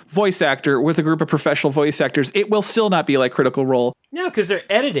professional voice actor with a group of professional voice actors. It will still not be like Critical Role. No, because they're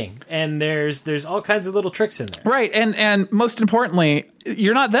editing, and there's all kinds of little tricks in there. Right, and most importantly,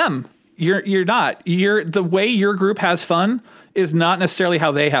 you're not them. You're not. The way your group has fun is not necessarily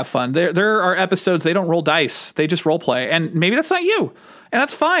how they have fun. There are episodes they don't roll dice; they just role play, and maybe that's not you, and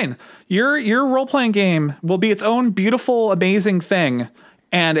that's fine. Your role playing game will be its own beautiful, amazing thing,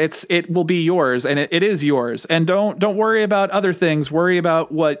 and it will be yours, and it is yours. And don't worry about other things. Worry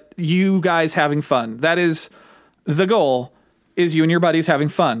about what you guys having fun. That is the goal. Is you and your buddies having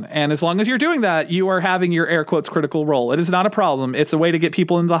fun. And as long as you're doing that, you are having your air quotes critical role. It is not a problem. It's a way to get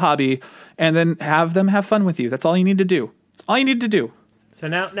people into the hobby and then have them have fun with you. That's all you need to do. That's all you need to do. So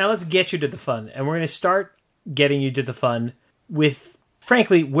now let's get you to the fun. And we're going to start getting you to the fun with,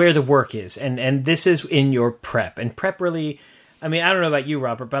 frankly, where the work is. And this is in your prep. And prep really, I mean, I don't know about you,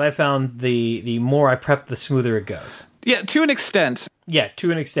 Robert, but I found the more I prep, the smoother it goes. Yeah, to an extent. Yeah,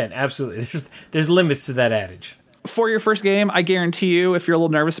 to an extent. Absolutely. There's limits to that adage. For your first game, I guarantee you, if you're a little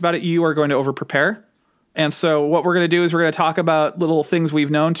nervous about it, you are going to over-prepare. And so what we're going to do is we're going to talk about little things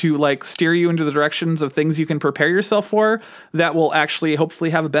we've known to like steer you into the directions of things you can prepare yourself for that will actually hopefully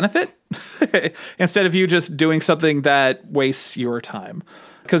have a benefit instead of you just doing something that wastes your time.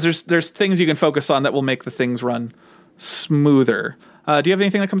 Because there's things you can focus on that will make the things run smoother. Do you have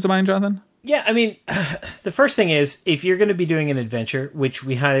anything that comes to mind, Jonathan? Yeah, I mean, the first thing is, if you're going to be doing an adventure, which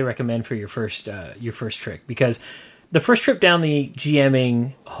we highly recommend for your first trick, because the first trip down the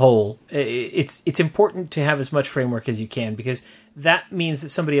GMing hole, it's important to have as much framework as you can, because that means that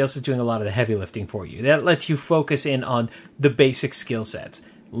somebody else is doing a lot of the heavy lifting for you. That lets you focus in on the basic skill sets.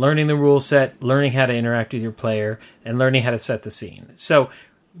 learning the rule set, learning how to interact with your player, and learning how to set the scene. So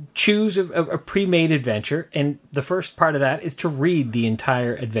choose a pre-made adventure, and the first part of that is to read the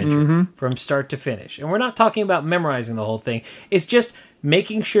entire adventure from start to finish. And we're not talking about memorizing the whole thing. It's just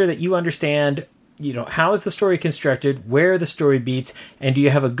making sure that you understand, how is the story constructed, where are the story beats, and do you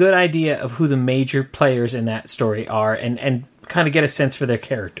have a good idea of who the major players in that story are, and kind of get a sense for their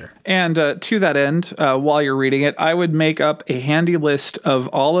character. And to that end, while you're reading it, I would make up a handy list of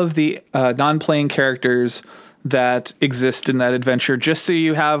all of the non-playing characters that exist in that adventure, just so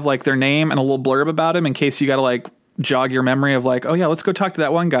you have like their name and a little blurb about him in case you got to like jog your memory of like, oh yeah, let's go talk to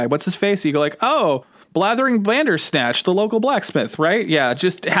that one guy. What's his face? You go like, oh, Blathering Bandersnatch, the local blacksmith, right? Yeah,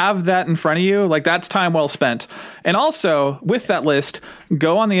 just have that in front of you. Like, that's time well spent. And also, with that list,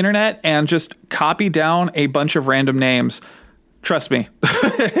 go on the internet and just copy down a bunch of random names. Trust me.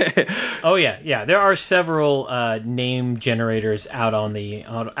 Oh yeah. There are several name generators out on the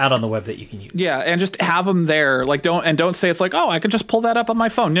web that you can use. Yeah, and just have them there. Like, don't say it's like, oh, I could just pull that up on my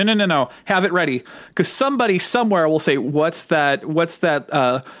phone. No. Have it ready, because somebody somewhere will say, what's the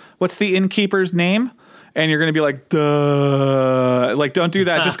innkeeper's name? And you're going to be like, duh. Like, don't do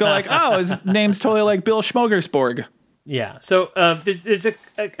that. Just go like, oh, his name's totally like Bill Schmogersborg. Yeah. So there's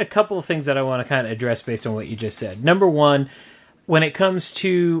a couple of things that I want to kind of address based on what you just said. Number one, when it comes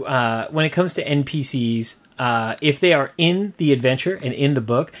to NPCs, if they are in the adventure and in the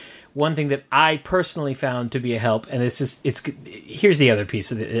book, one thing that I personally found to be a help, and here's the other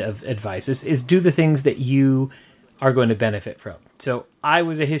piece of advice, is do the things that you are going to benefit from. So I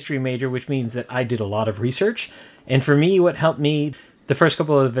was a history major, which means that I did a lot of research. And for me, what helped me the first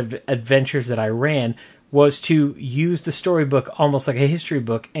couple of adventures that I ran was to use the storybook almost like a history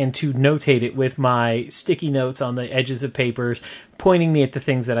book and to notate it with my sticky notes on the edges of papers, pointing me at the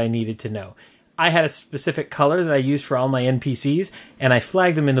things that I needed to know. I had a specific color that I used for all my NPCs, and I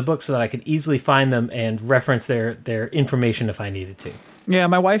flagged them in the book so that I could easily find them and reference their information if I needed to. Yeah,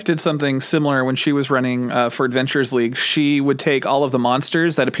 my wife did something similar when she was running for Adventures League. She would take all of the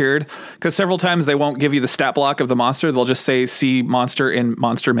monsters that appeared, because several times they won't give you the stat block of the monster. They'll just say, see monster in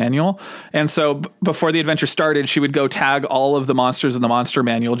monster manual. And so before the adventure started, she would go tag all of the monsters in the monster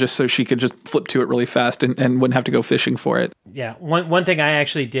manual just so she could just flip to it really fast and wouldn't have to go fishing for it. Yeah, one thing I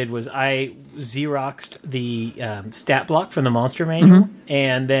actually did was I Xeroxed the stat block from the monster manual,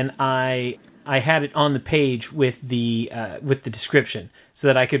 and then I had it on the page with the description, so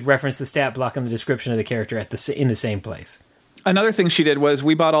that I could reference the stat block and the description of the character in the same place. Another thing she did was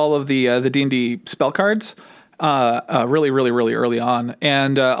we bought all of the D&D spell cards really, really, really early on,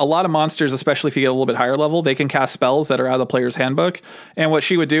 and a lot of monsters, especially if you get a little bit higher level, they can cast spells that are out of the player's handbook. And what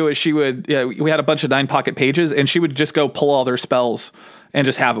she would do is we had a bunch of 9-pocket pages, and she would just go pull all their spells and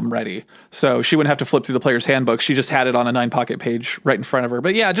just have them ready. So she wouldn't have to flip through the player's handbook. She just had it on a 9-pocket page right in front of her.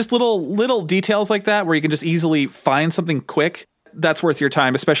 But yeah, just little details like that where you can just easily find something quick. That's worth your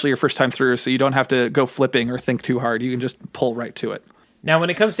time, especially your first time through, so you don't have to go flipping or think too hard. You can just pull right to it. Now, when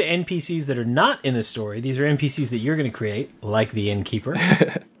it comes to NPCs that are not in the story, these are NPCs that you're going to create, like the innkeeper.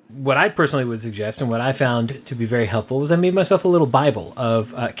 What I personally would suggest, and what I found to be very helpful, was I made myself a little Bible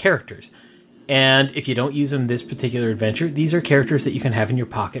of characters. And if you don't use them this particular adventure, these are characters that you can have in your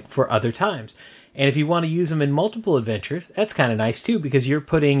pocket for other times. And if you want to use them in multiple adventures, that's kind of nice too, because you're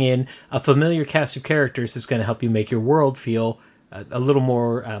putting in a familiar cast of characters that's going to help you make your world feel a little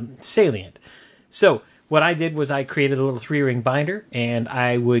more salient. So what I did was I created a little 3-ring binder, and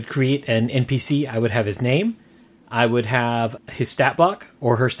I would create an NPC. I would have his name, I would have his stat block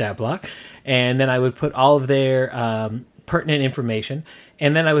or her stat block, and then I would put all of their pertinent information,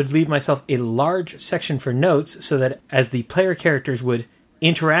 and then I would leave myself a large section for notes so that as the player characters would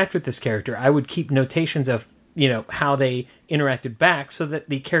interact with this character, I would keep notations of how they interacted back so that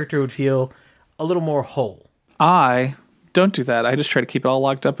the character would feel a little more whole. I don't do that. I just try to keep it all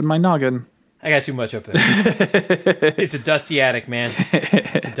locked up in my noggin. I got too much up there. It's a dusty attic, man.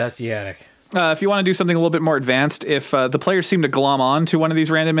 It's a dusty attic. If you want to do something a little bit more advanced, if the players seem to glom on to one of these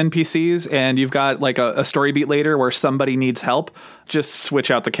random NPCs and you've got like a story beat later where somebody needs help, just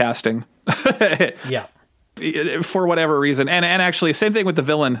switch out the casting. Yeah. For whatever reason. And actually, same thing with the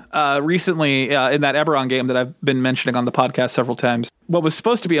villain. Recently, in that Eberron game that I've been mentioning on the podcast several times, what was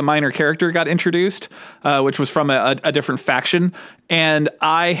supposed to be a minor character got introduced, which was from a different faction. And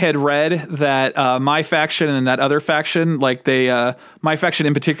I had read that my faction and that other faction, like my faction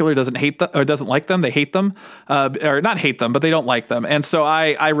in particular doesn't like them. They hate them, or not hate them, but they don't like them. And so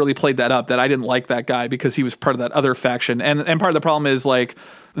I really played that up, that I didn't like that guy because he was part of that other faction. And part of the problem is like,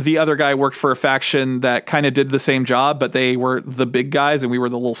 the other guy worked for a faction that kind of did the same job, but they were the big guys and we were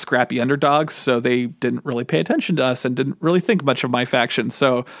the little scrappy underdogs. So they didn't really pay attention to us and didn't really think much of my faction.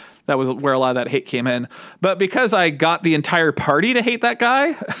 So that was where a lot of that hate came in. But because I got the entire party to hate that guy,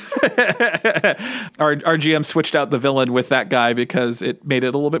 our GM switched out the villain with that guy because it made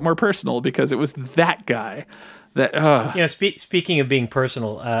it a little bit more personal because it was that guy. Speaking of being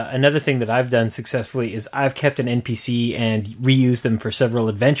personal, another thing that I've done successfully is I've kept an NPC and reused them for several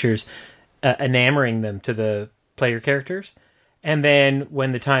adventures, enamoring them to the player characters. And then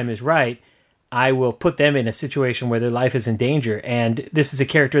when the time is right, I will put them in a situation where their life is in danger. And this is a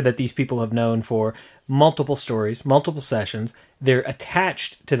character that these people have known for multiple stories, multiple sessions. They're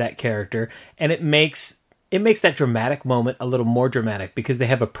attached to that character, and it makes that dramatic moment a little more dramatic because they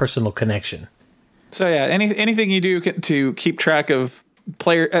have a personal connection. So yeah, anything you do to keep track of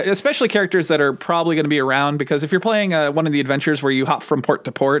player, especially characters that are probably going to be around, because if you're playing one of the adventures where you hop from port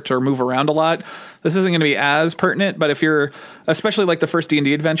to port or move around a lot, this isn't going to be as pertinent. But if you're, especially like the first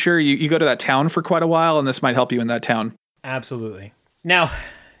D&D adventure, you go to that town for quite a while, and this might help you in that town. Absolutely. Now,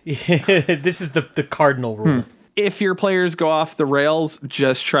 this is the cardinal rule. If your players go off the rails,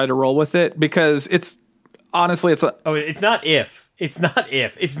 just try to roll with it, because it's honestly, it's not if. It's not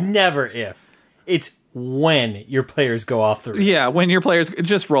if. It's never if. It's when your players go off the rails. Yeah, when your players,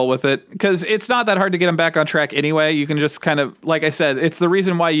 just roll with it, because it's not that hard to get them back on track anyway. You can just kind of, like I said, it's the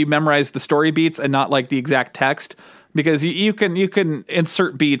reason why you memorize the story beats and not like the exact text, because you can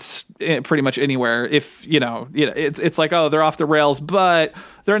insert beats pretty much anywhere. If it's like, oh, they're off the rails, but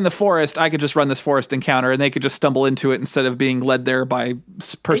they're in the forest. I could just run this forest encounter, and they could just stumble into it instead of being led there by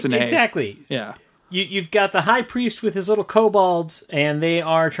person A. Exactly. Yeah. You've got the high priest with his little kobolds, and they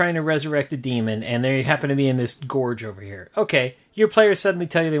are trying to resurrect a demon, and they happen to be in this gorge over here. Okay, your players suddenly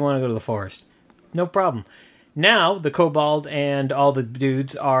tell you they want to go to the forest. No problem. Now, the kobold and all the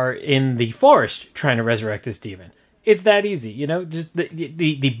dudes are in the forest trying to resurrect this demon. It's that easy, just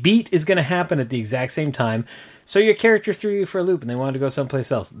the beat is going to happen at the exact same time, so your character threw you for a loop and they wanted to go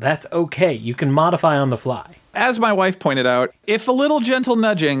someplace else. That's okay. You can modify on the fly. As my wife pointed out, if a little gentle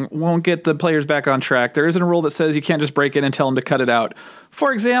nudging won't get the players back on track, there isn't a rule that says you can't just break in and tell them to cut it out.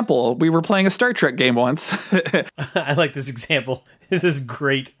 For example, we were playing a Star Trek game once. I like this example. This is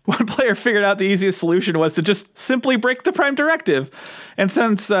great. One player figured out the easiest solution was to just simply break the Prime Directive. And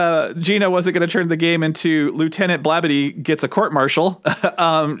since Gina wasn't going to turn the game into Lieutenant Blabbity gets a court-martial,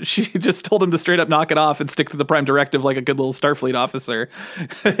 she just told him to straight up knock it off and stick to the Prime Directive like a good little Starfleet officer.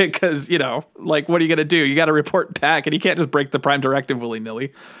 Because, what are you going to do? You got to report back, and you can't just break the Prime Directive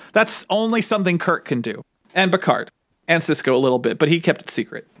willy-nilly. That's only something Kirk can do. And Picard. And Cisco a little bit, but he kept it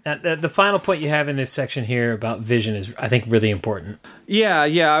secret. Now, the final point you have in this section here about vision is, I think, really important. Yeah.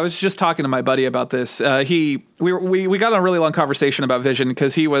 I was just talking to my buddy about this. We got on a really long conversation about vision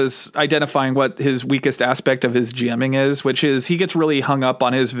because he was identifying what his weakest aspect of his GMing is, which is he gets really hung up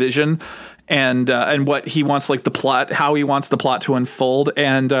on his vision and what he wants, like the plot, how he wants the plot to unfold.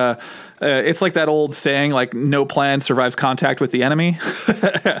 And it's like that old saying, like, no plan survives contact with the enemy.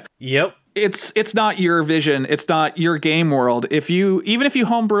 Yep. It's not your vision. It's not your game world. Even if you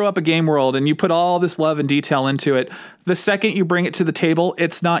homebrew up a game world and you put all this love and detail into it, the second you bring it to the table,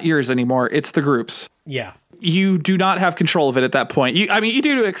 it's not yours anymore. It's the group's. Yeah. You do not have control of it at that point. You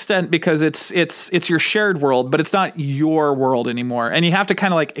do to an extent because it's your shared world, but it's not your world anymore. And you have to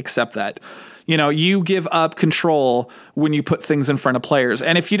kind of like accept that. You give up control when you put things in front of players.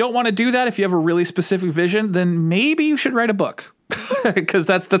 And if you don't want to do that, if you have a really specific vision, then maybe you should write a book. Because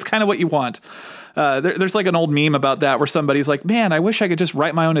that's kind of what you want. There's like an old meme about that where somebody's like, man, I wish I could just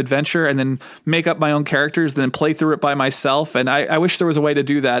write my own adventure and then make up my own characters, then play through it by myself. And I wish there was a way to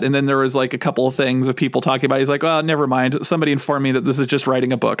do that. And then there was like a couple of things of people talking about it. He's like, oh, never mind. Somebody informed me that this is just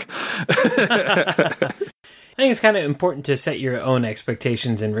writing a book. I think it's kind of important to set your own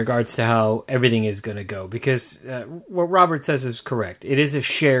expectations in regards to how everything is going to go, because what Robert says is correct. It is a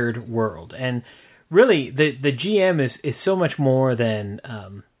shared world. And really, the GM is so much more than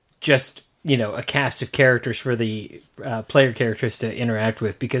just a cast of characters for the player characters to interact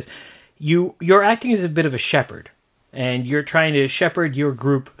with, because you're acting as a bit of a shepherd, and you're trying to shepherd your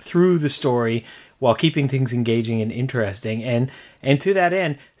group through the story while keeping things engaging and interesting. And to that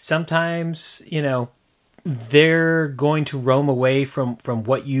end, sometimes they're going to roam away from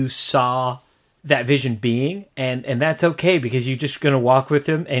what you saw that vision being, and that's okay, because you're just going to walk with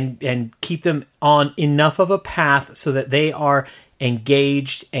them and keep them on enough of a path so that they are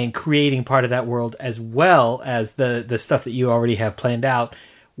engaged and creating part of that world, as well as the stuff that you already have planned out,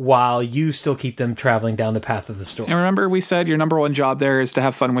 while you still keep them traveling down the path of the story. And remember, we said your number one job there is to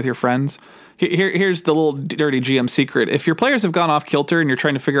have fun with your friends. Here's the little dirty GM secret. If your players have gone off kilter and you're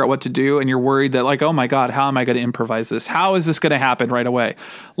trying to figure out what to do and you're worried that like, oh my God, how am I going to improvise this? How is this going to happen right away?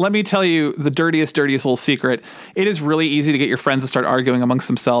 Let me tell you the dirtiest little secret. It is really easy to get your friends to start arguing amongst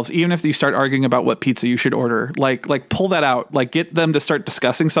themselves, even if you start arguing about what pizza you should order. Like pull that out. Like get them to start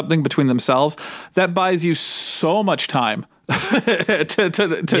discussing something between themselves. That buys you so much time.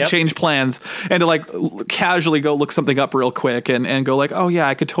 to change plans and to like casually go look something up real quick and go like, oh yeah,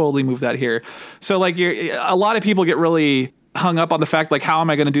 I could totally move that here. So like a lot of people get really hung up on the fact like, how am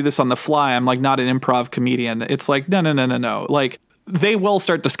I going to do this on the fly? I'm like not an improv comedian. It's like, no. Like they will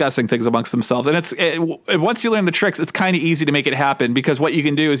start discussing things amongst themselves. And once you learn the tricks, it's kind of easy to make it happen, because what you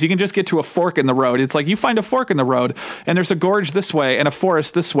can do is you can just get to a fork in the road. It's like you find a fork in the road and there's a gorge this way and a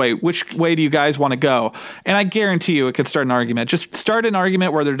forest this way. Which way do you guys want to go? And I guarantee you it could start an argument. Just start an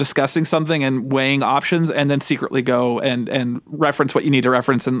argument where they're discussing something and weighing options, and then secretly go and reference what you need to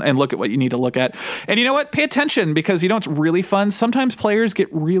reference and look at what you need to look at. And you know what? Pay attention, because you know what's really fun? Sometimes players get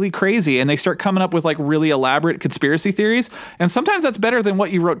really crazy and they start coming up with like really elaborate conspiracy theories. And sometimes that's better than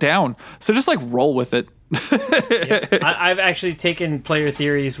what you wrote down. So just like roll with it. I've actually taken player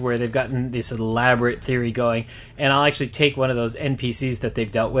theories where they've gotten this elaborate theory going, and I'll actually take one of those NPCs that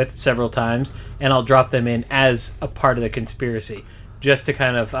they've dealt with several times, and I'll drop them in as a part of the conspiracy, just to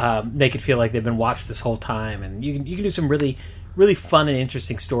kind of make it feel like they've been watched this whole time. And you can do some really, really fun and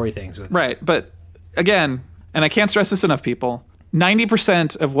interesting story things with it. Right. But again, and I can't stress this enough, people,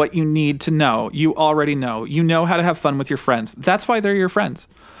 90% of what you need to know, you already know. You know how to have fun with your friends. That's why they're your friends.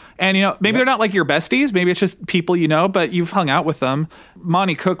 And, you know, maybe they're not like your besties. Maybe it's just people you know, but you've hung out with them.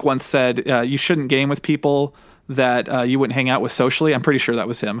 Monty Cook once said you shouldn't game with people that you wouldn't hang out with socially. I'm pretty sure that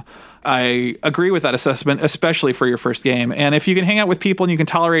was him. I agree with that assessment, especially for your first game. And if you can hang out with people and you can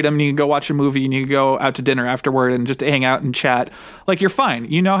tolerate them and you can go watch a movie and you can go out to dinner afterward and just hang out and chat, like you're fine.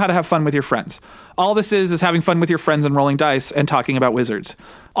 You know how to have fun with your friends. All this is having fun with your friends and rolling dice and talking about wizards.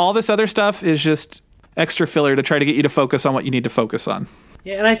 All this other stuff is just extra filler to try to get you to focus on what you need to focus on.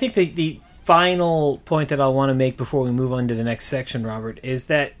 Yeah, and I think the final point that I want to make before we move on to the next section, Robert, is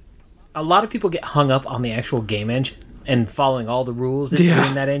that a lot of people get hung up on the actual game engine and following all the rules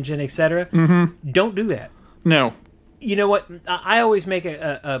in that engine, etc. Mm-hmm. Don't do that. No. You know what? I always make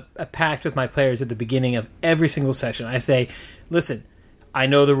a pact with my players at the beginning of every single session. I say, listen, I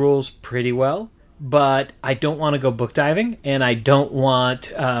know the rules pretty well, but I don't want to go book diving, and I don't want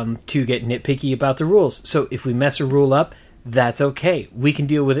to get nitpicky about the rules. So if we mess a rule up, that's okay. We can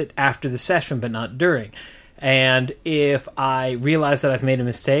deal with it after the session, but not during. And if I realize that I've made a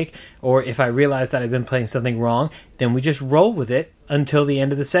mistake, or if I realize that I've been playing something wrong, then we just roll with it until the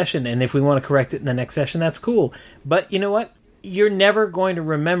end of the session. And if we want to correct it in the next session, that's cool. But you know what? You're never going to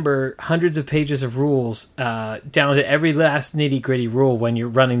remember hundreds of pages of rules down to every last nitty-gritty rule when you're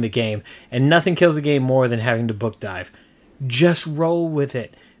running the game. And nothing kills a game more than having to book dive. Just roll with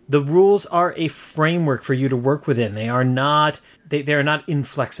it. The rules are a framework for you to work within. They are not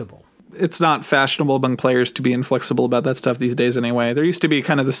inflexible. It's not fashionable among players to be inflexible about that stuff these days anyway. There used to be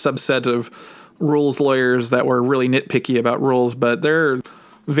kind of the subset of rules lawyers that were really nitpicky about rules, but they're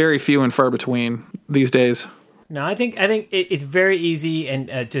very few and far between these days. No, I think it's very easy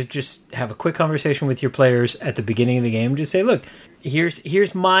and to just have a quick conversation with your players at the beginning of the game. Just say, look,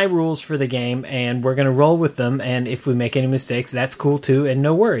 here's my rules for the game, and we're going to roll with them. And if we make any mistakes, that's cool too, and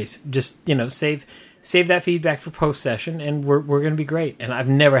no worries. Just save that feedback for post session, and we're going to be great. And I've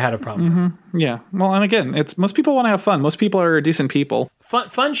never had a problem. Mm-hmm. Yeah. Well, and again, it's most people want to have fun. Most people are decent people.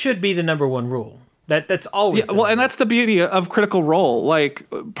 Fun should be the number one rule. That's always and that's the beauty of Critical Role. Like,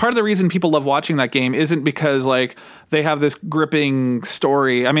 part of the reason people love watching that game isn't because like they have this gripping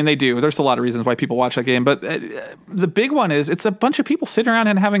story. I mean, they do. There's a lot of reasons why people watch that game, but the big one is it's a bunch of people sitting around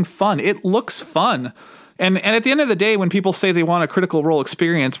and having fun. It looks fun. And at the end of the day, when people say they want a Critical Role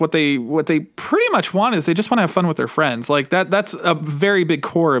experience, what they pretty much want is they just want to have fun with their friends. Like that's a very big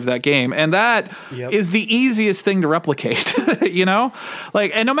core of that game. And that is the easiest thing to replicate, you know?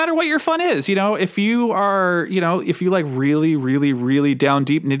 Like, and no matter what your fun is, you know, if you are, you know, if you like really, really, really down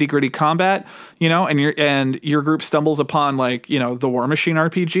deep nitty-gritty combat, you know, and your group stumbles upon like, you know, the War Machine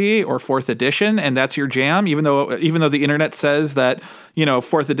RPG or 4th edition, and that's your jam, even though the internet says that, you know,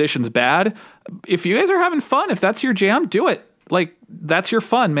 4th edition's bad. If you guys are having fun, if that's your jam, do it. Like, that's your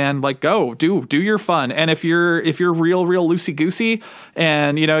fun, man. Like, go do your fun. And if you're real loosey goosey,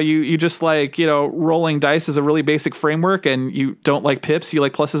 and you know you just like, you know, rolling dice is a really basic framework, and you don't like pips, you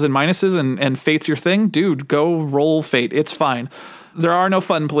like pluses and minuses, and fate's your thing, dude. Go roll fate. It's fine. There are no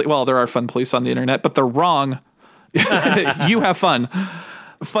fun. Well, there are fun police on the internet, but they're wrong. You have fun.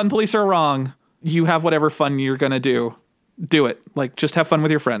 Fun police are wrong. You have whatever fun you're going to do. Do it. Like, just have fun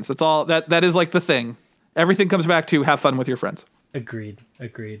with your friends. That's all. That is like the thing. Everything comes back to have fun with your friends. Agreed.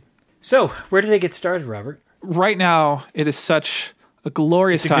 So, where do they get started, Robert? Right now, it is such a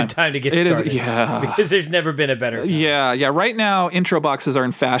glorious time. It's a good time to get started. Yeah. Because there's never been a better time. Yeah. Right now, intro boxes are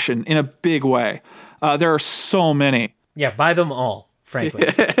in fashion in a big way. There are so many. Yeah, buy them all, frankly.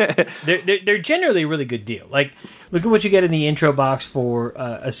 they're generally a really good deal. Like, look at what you get in the intro box for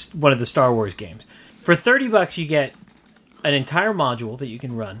one of the Star Wars games. For $30, you get an entire module that you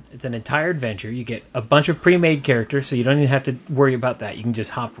can run. It's an entire adventure. You get a bunch of pre-made characters, so you don't even have to worry about that. You can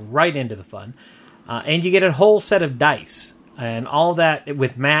just hop right into the fun. And you get a whole set of dice. And all that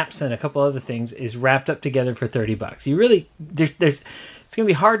with maps and a couple other things is wrapped up together for $30. You really it's going to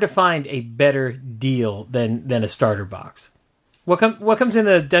be hard to find a better deal than a starter box. What comes in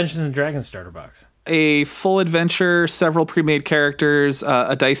the Dungeons and Dragons starter box? A full adventure, several pre-made characters,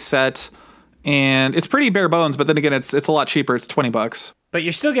 a dice set, and it's pretty bare bones. But then again, it's a lot cheaper. It's $20. But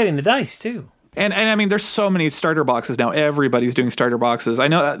you're still getting the dice too. And I mean, there's so many starter boxes now. Everybody's doing starter boxes. I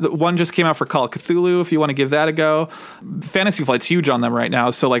know one just came out for Call of Cthulhu, if you want to give that a go. Fantasy Flight's huge on them right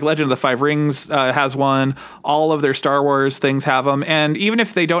now. So like Legend of the Five Rings has one. All of their Star Wars things have them. And even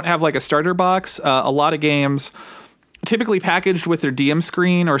if they don't have like a starter box, a lot of games, typically packaged with their DM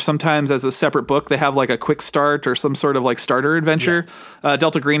screen or sometimes as a separate book, they have like a quick start or some sort of like starter adventure. Yeah.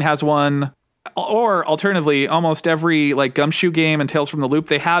 Delta Green has one. Or alternatively, almost every like Gumshoe game and Tales from the Loop,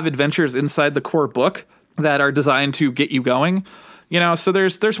 they have adventures inside the core book that are designed to get you going. You know, so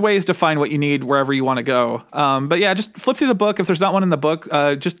there's ways to find what you need wherever you want to go. But yeah, just flip through the book. If there's not one in the book,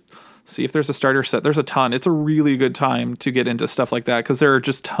 just see if there's a starter set. There's a ton. It's a really good time to get into stuff like that because there are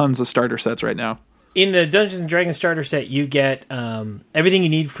just tons of starter sets right now. In the Dungeons and Dragons starter set, you get everything you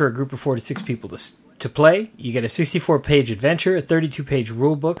need for a group of 4 to 6 people to play. You get a 64-page adventure, a 32-page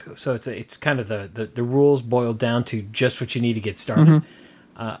rule book. So it's kind of the rules boiled down to just what you need to get started. Mm-hmm.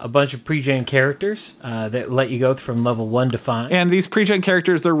 A bunch of pre-gen characters that let you go from level 1 to 5. And these pre-gen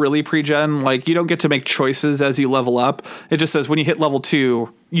characters, they're really pre-gen. Like, you don't get to make choices as you level up. It just says when you hit level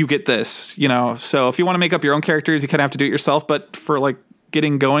 2, you get this, you know. So if you want to make up your own characters, you kind of have to do it yourself. But for, like,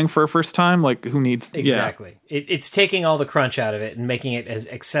 getting going for a first time, like, who needs... Exactly. Yeah. It's taking all the crunch out of it and making it as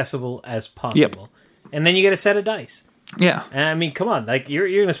accessible as possible. Yep. And then you get a set of dice. Yeah. And I mean, come on. Like, you're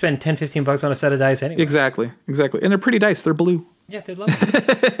going to spend $10-15 on a set of dice anyway. Exactly. And they're pretty dice. They're blue. Yeah, they love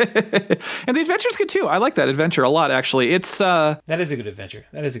it. And the adventure's good too. I like that adventure a lot, actually. It's that is a good adventure.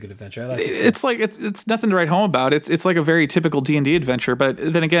 I like it. It's like it's nothing to write home about. It's like a very typical D&D adventure, but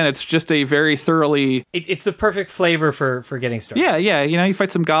then again, it's just a very thoroughly. It's the perfect flavor for getting started. Yeah. You know, you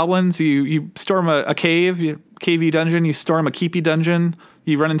fight some goblins. You storm a cave, cavey dungeon. You storm a keepy dungeon.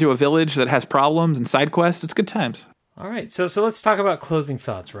 You run into a village that has problems and side quests. It's good times. All right, so let's talk about closing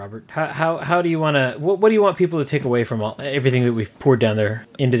thoughts, Robert. How do you want to? What do you want people to take away from everything that we've poured down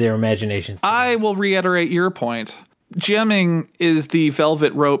into their imaginations today? I will reiterate your point. GMing is the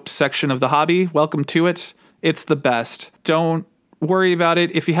velvet rope section of the hobby. Welcome to it. It's the best. Don't worry about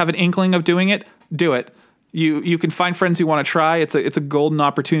it. If you have an inkling of doing it, do it. You can find friends who want to try. It's a golden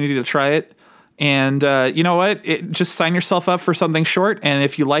opportunity to try it. And you know what? Just sign yourself up for something short. And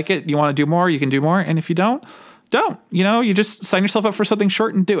if you like it, you want to do more, you can do more. And if you don't. You know, you just sign yourself up for something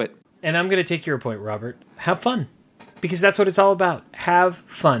short and do it. And I'm going to take your point, Robert. Have fun. Because that's what it's all about. Have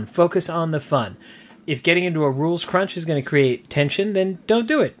fun. Focus on the fun. If getting into a rules crunch is going to create tension, then don't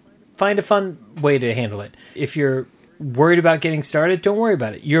do it. Find a fun way to handle it. If you're worried about getting started, don't worry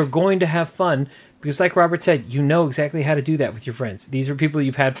about it. You're going to have fun. Because like Robert said, you know exactly how to do that with your friends. These are people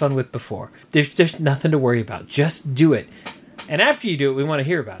you've had fun with before. There's nothing to worry about. Just do it. And after you do it, we want to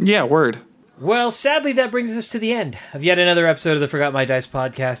hear about it. Yeah, word. Well, sadly, that brings us to the end of yet another episode of the Forgot My Dice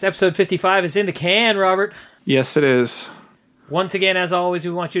podcast. Episode 55 is in the can, Robert. Yes, it is. Once again, as always,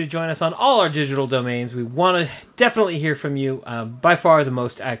 we want you to join us on all our digital domains. We want to definitely hear from you. By far, the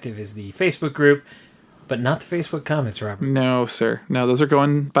most active is the Facebook group, but not the Facebook comments, Robert. No, sir. No, those are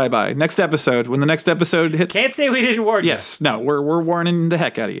going bye-bye. Next episode. When the next episode hits... Can't say we didn't warn you. Yes. No, we're warning the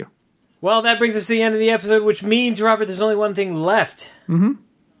heck out of you. Well, that brings us to the end of the episode, which means, Robert, there's only one thing left. Mm-hmm.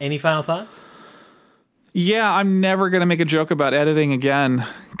 Any final thoughts? Yeah, I'm never going to make a joke about editing again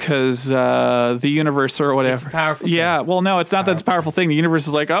because the universe or whatever. It's a powerful thing. Yeah, well, no, it's not that it's a powerful thing. The universe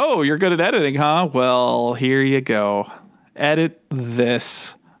is like, oh, you're good at editing, huh? Well, here you go. Edit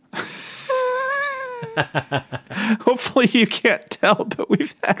this. Hopefully you can't tell, but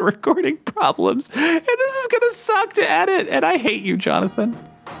we've had recording problems. And this is going to suck to edit. And I hate you, Jonathan.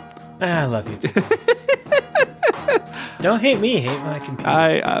 I love you too. Don't hate me, hate my computer.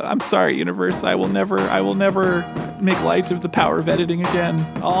 I'm sorry, universe. I will never make light of the power of editing again.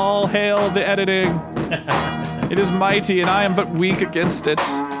 All hail the editing. It is mighty, and I am but weak against it.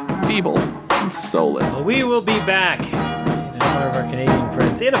 Feeble and soulless. Well, we will be back in honor of our Canadian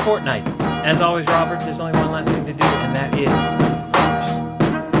friends in a fortnight. As always, Robert, there's only one last thing to do, and that is, of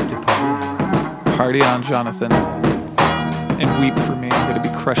course, to party on. Party on, Jonathan. And weep for me. I'm going to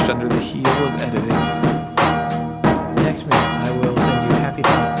be crushed under the heel of editing. Text me. I will send you happy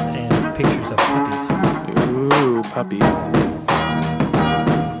thoughts and pictures of puppies. Ooh, puppies.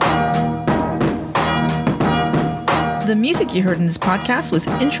 The music you heard in this podcast was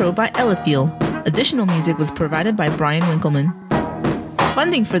Intro by Eliphiel. Additional music was provided by Brian Winkleman.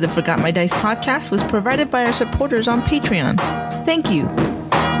 Funding for the Forgot My Dice podcast was provided by our supporters on Patreon. Thank you.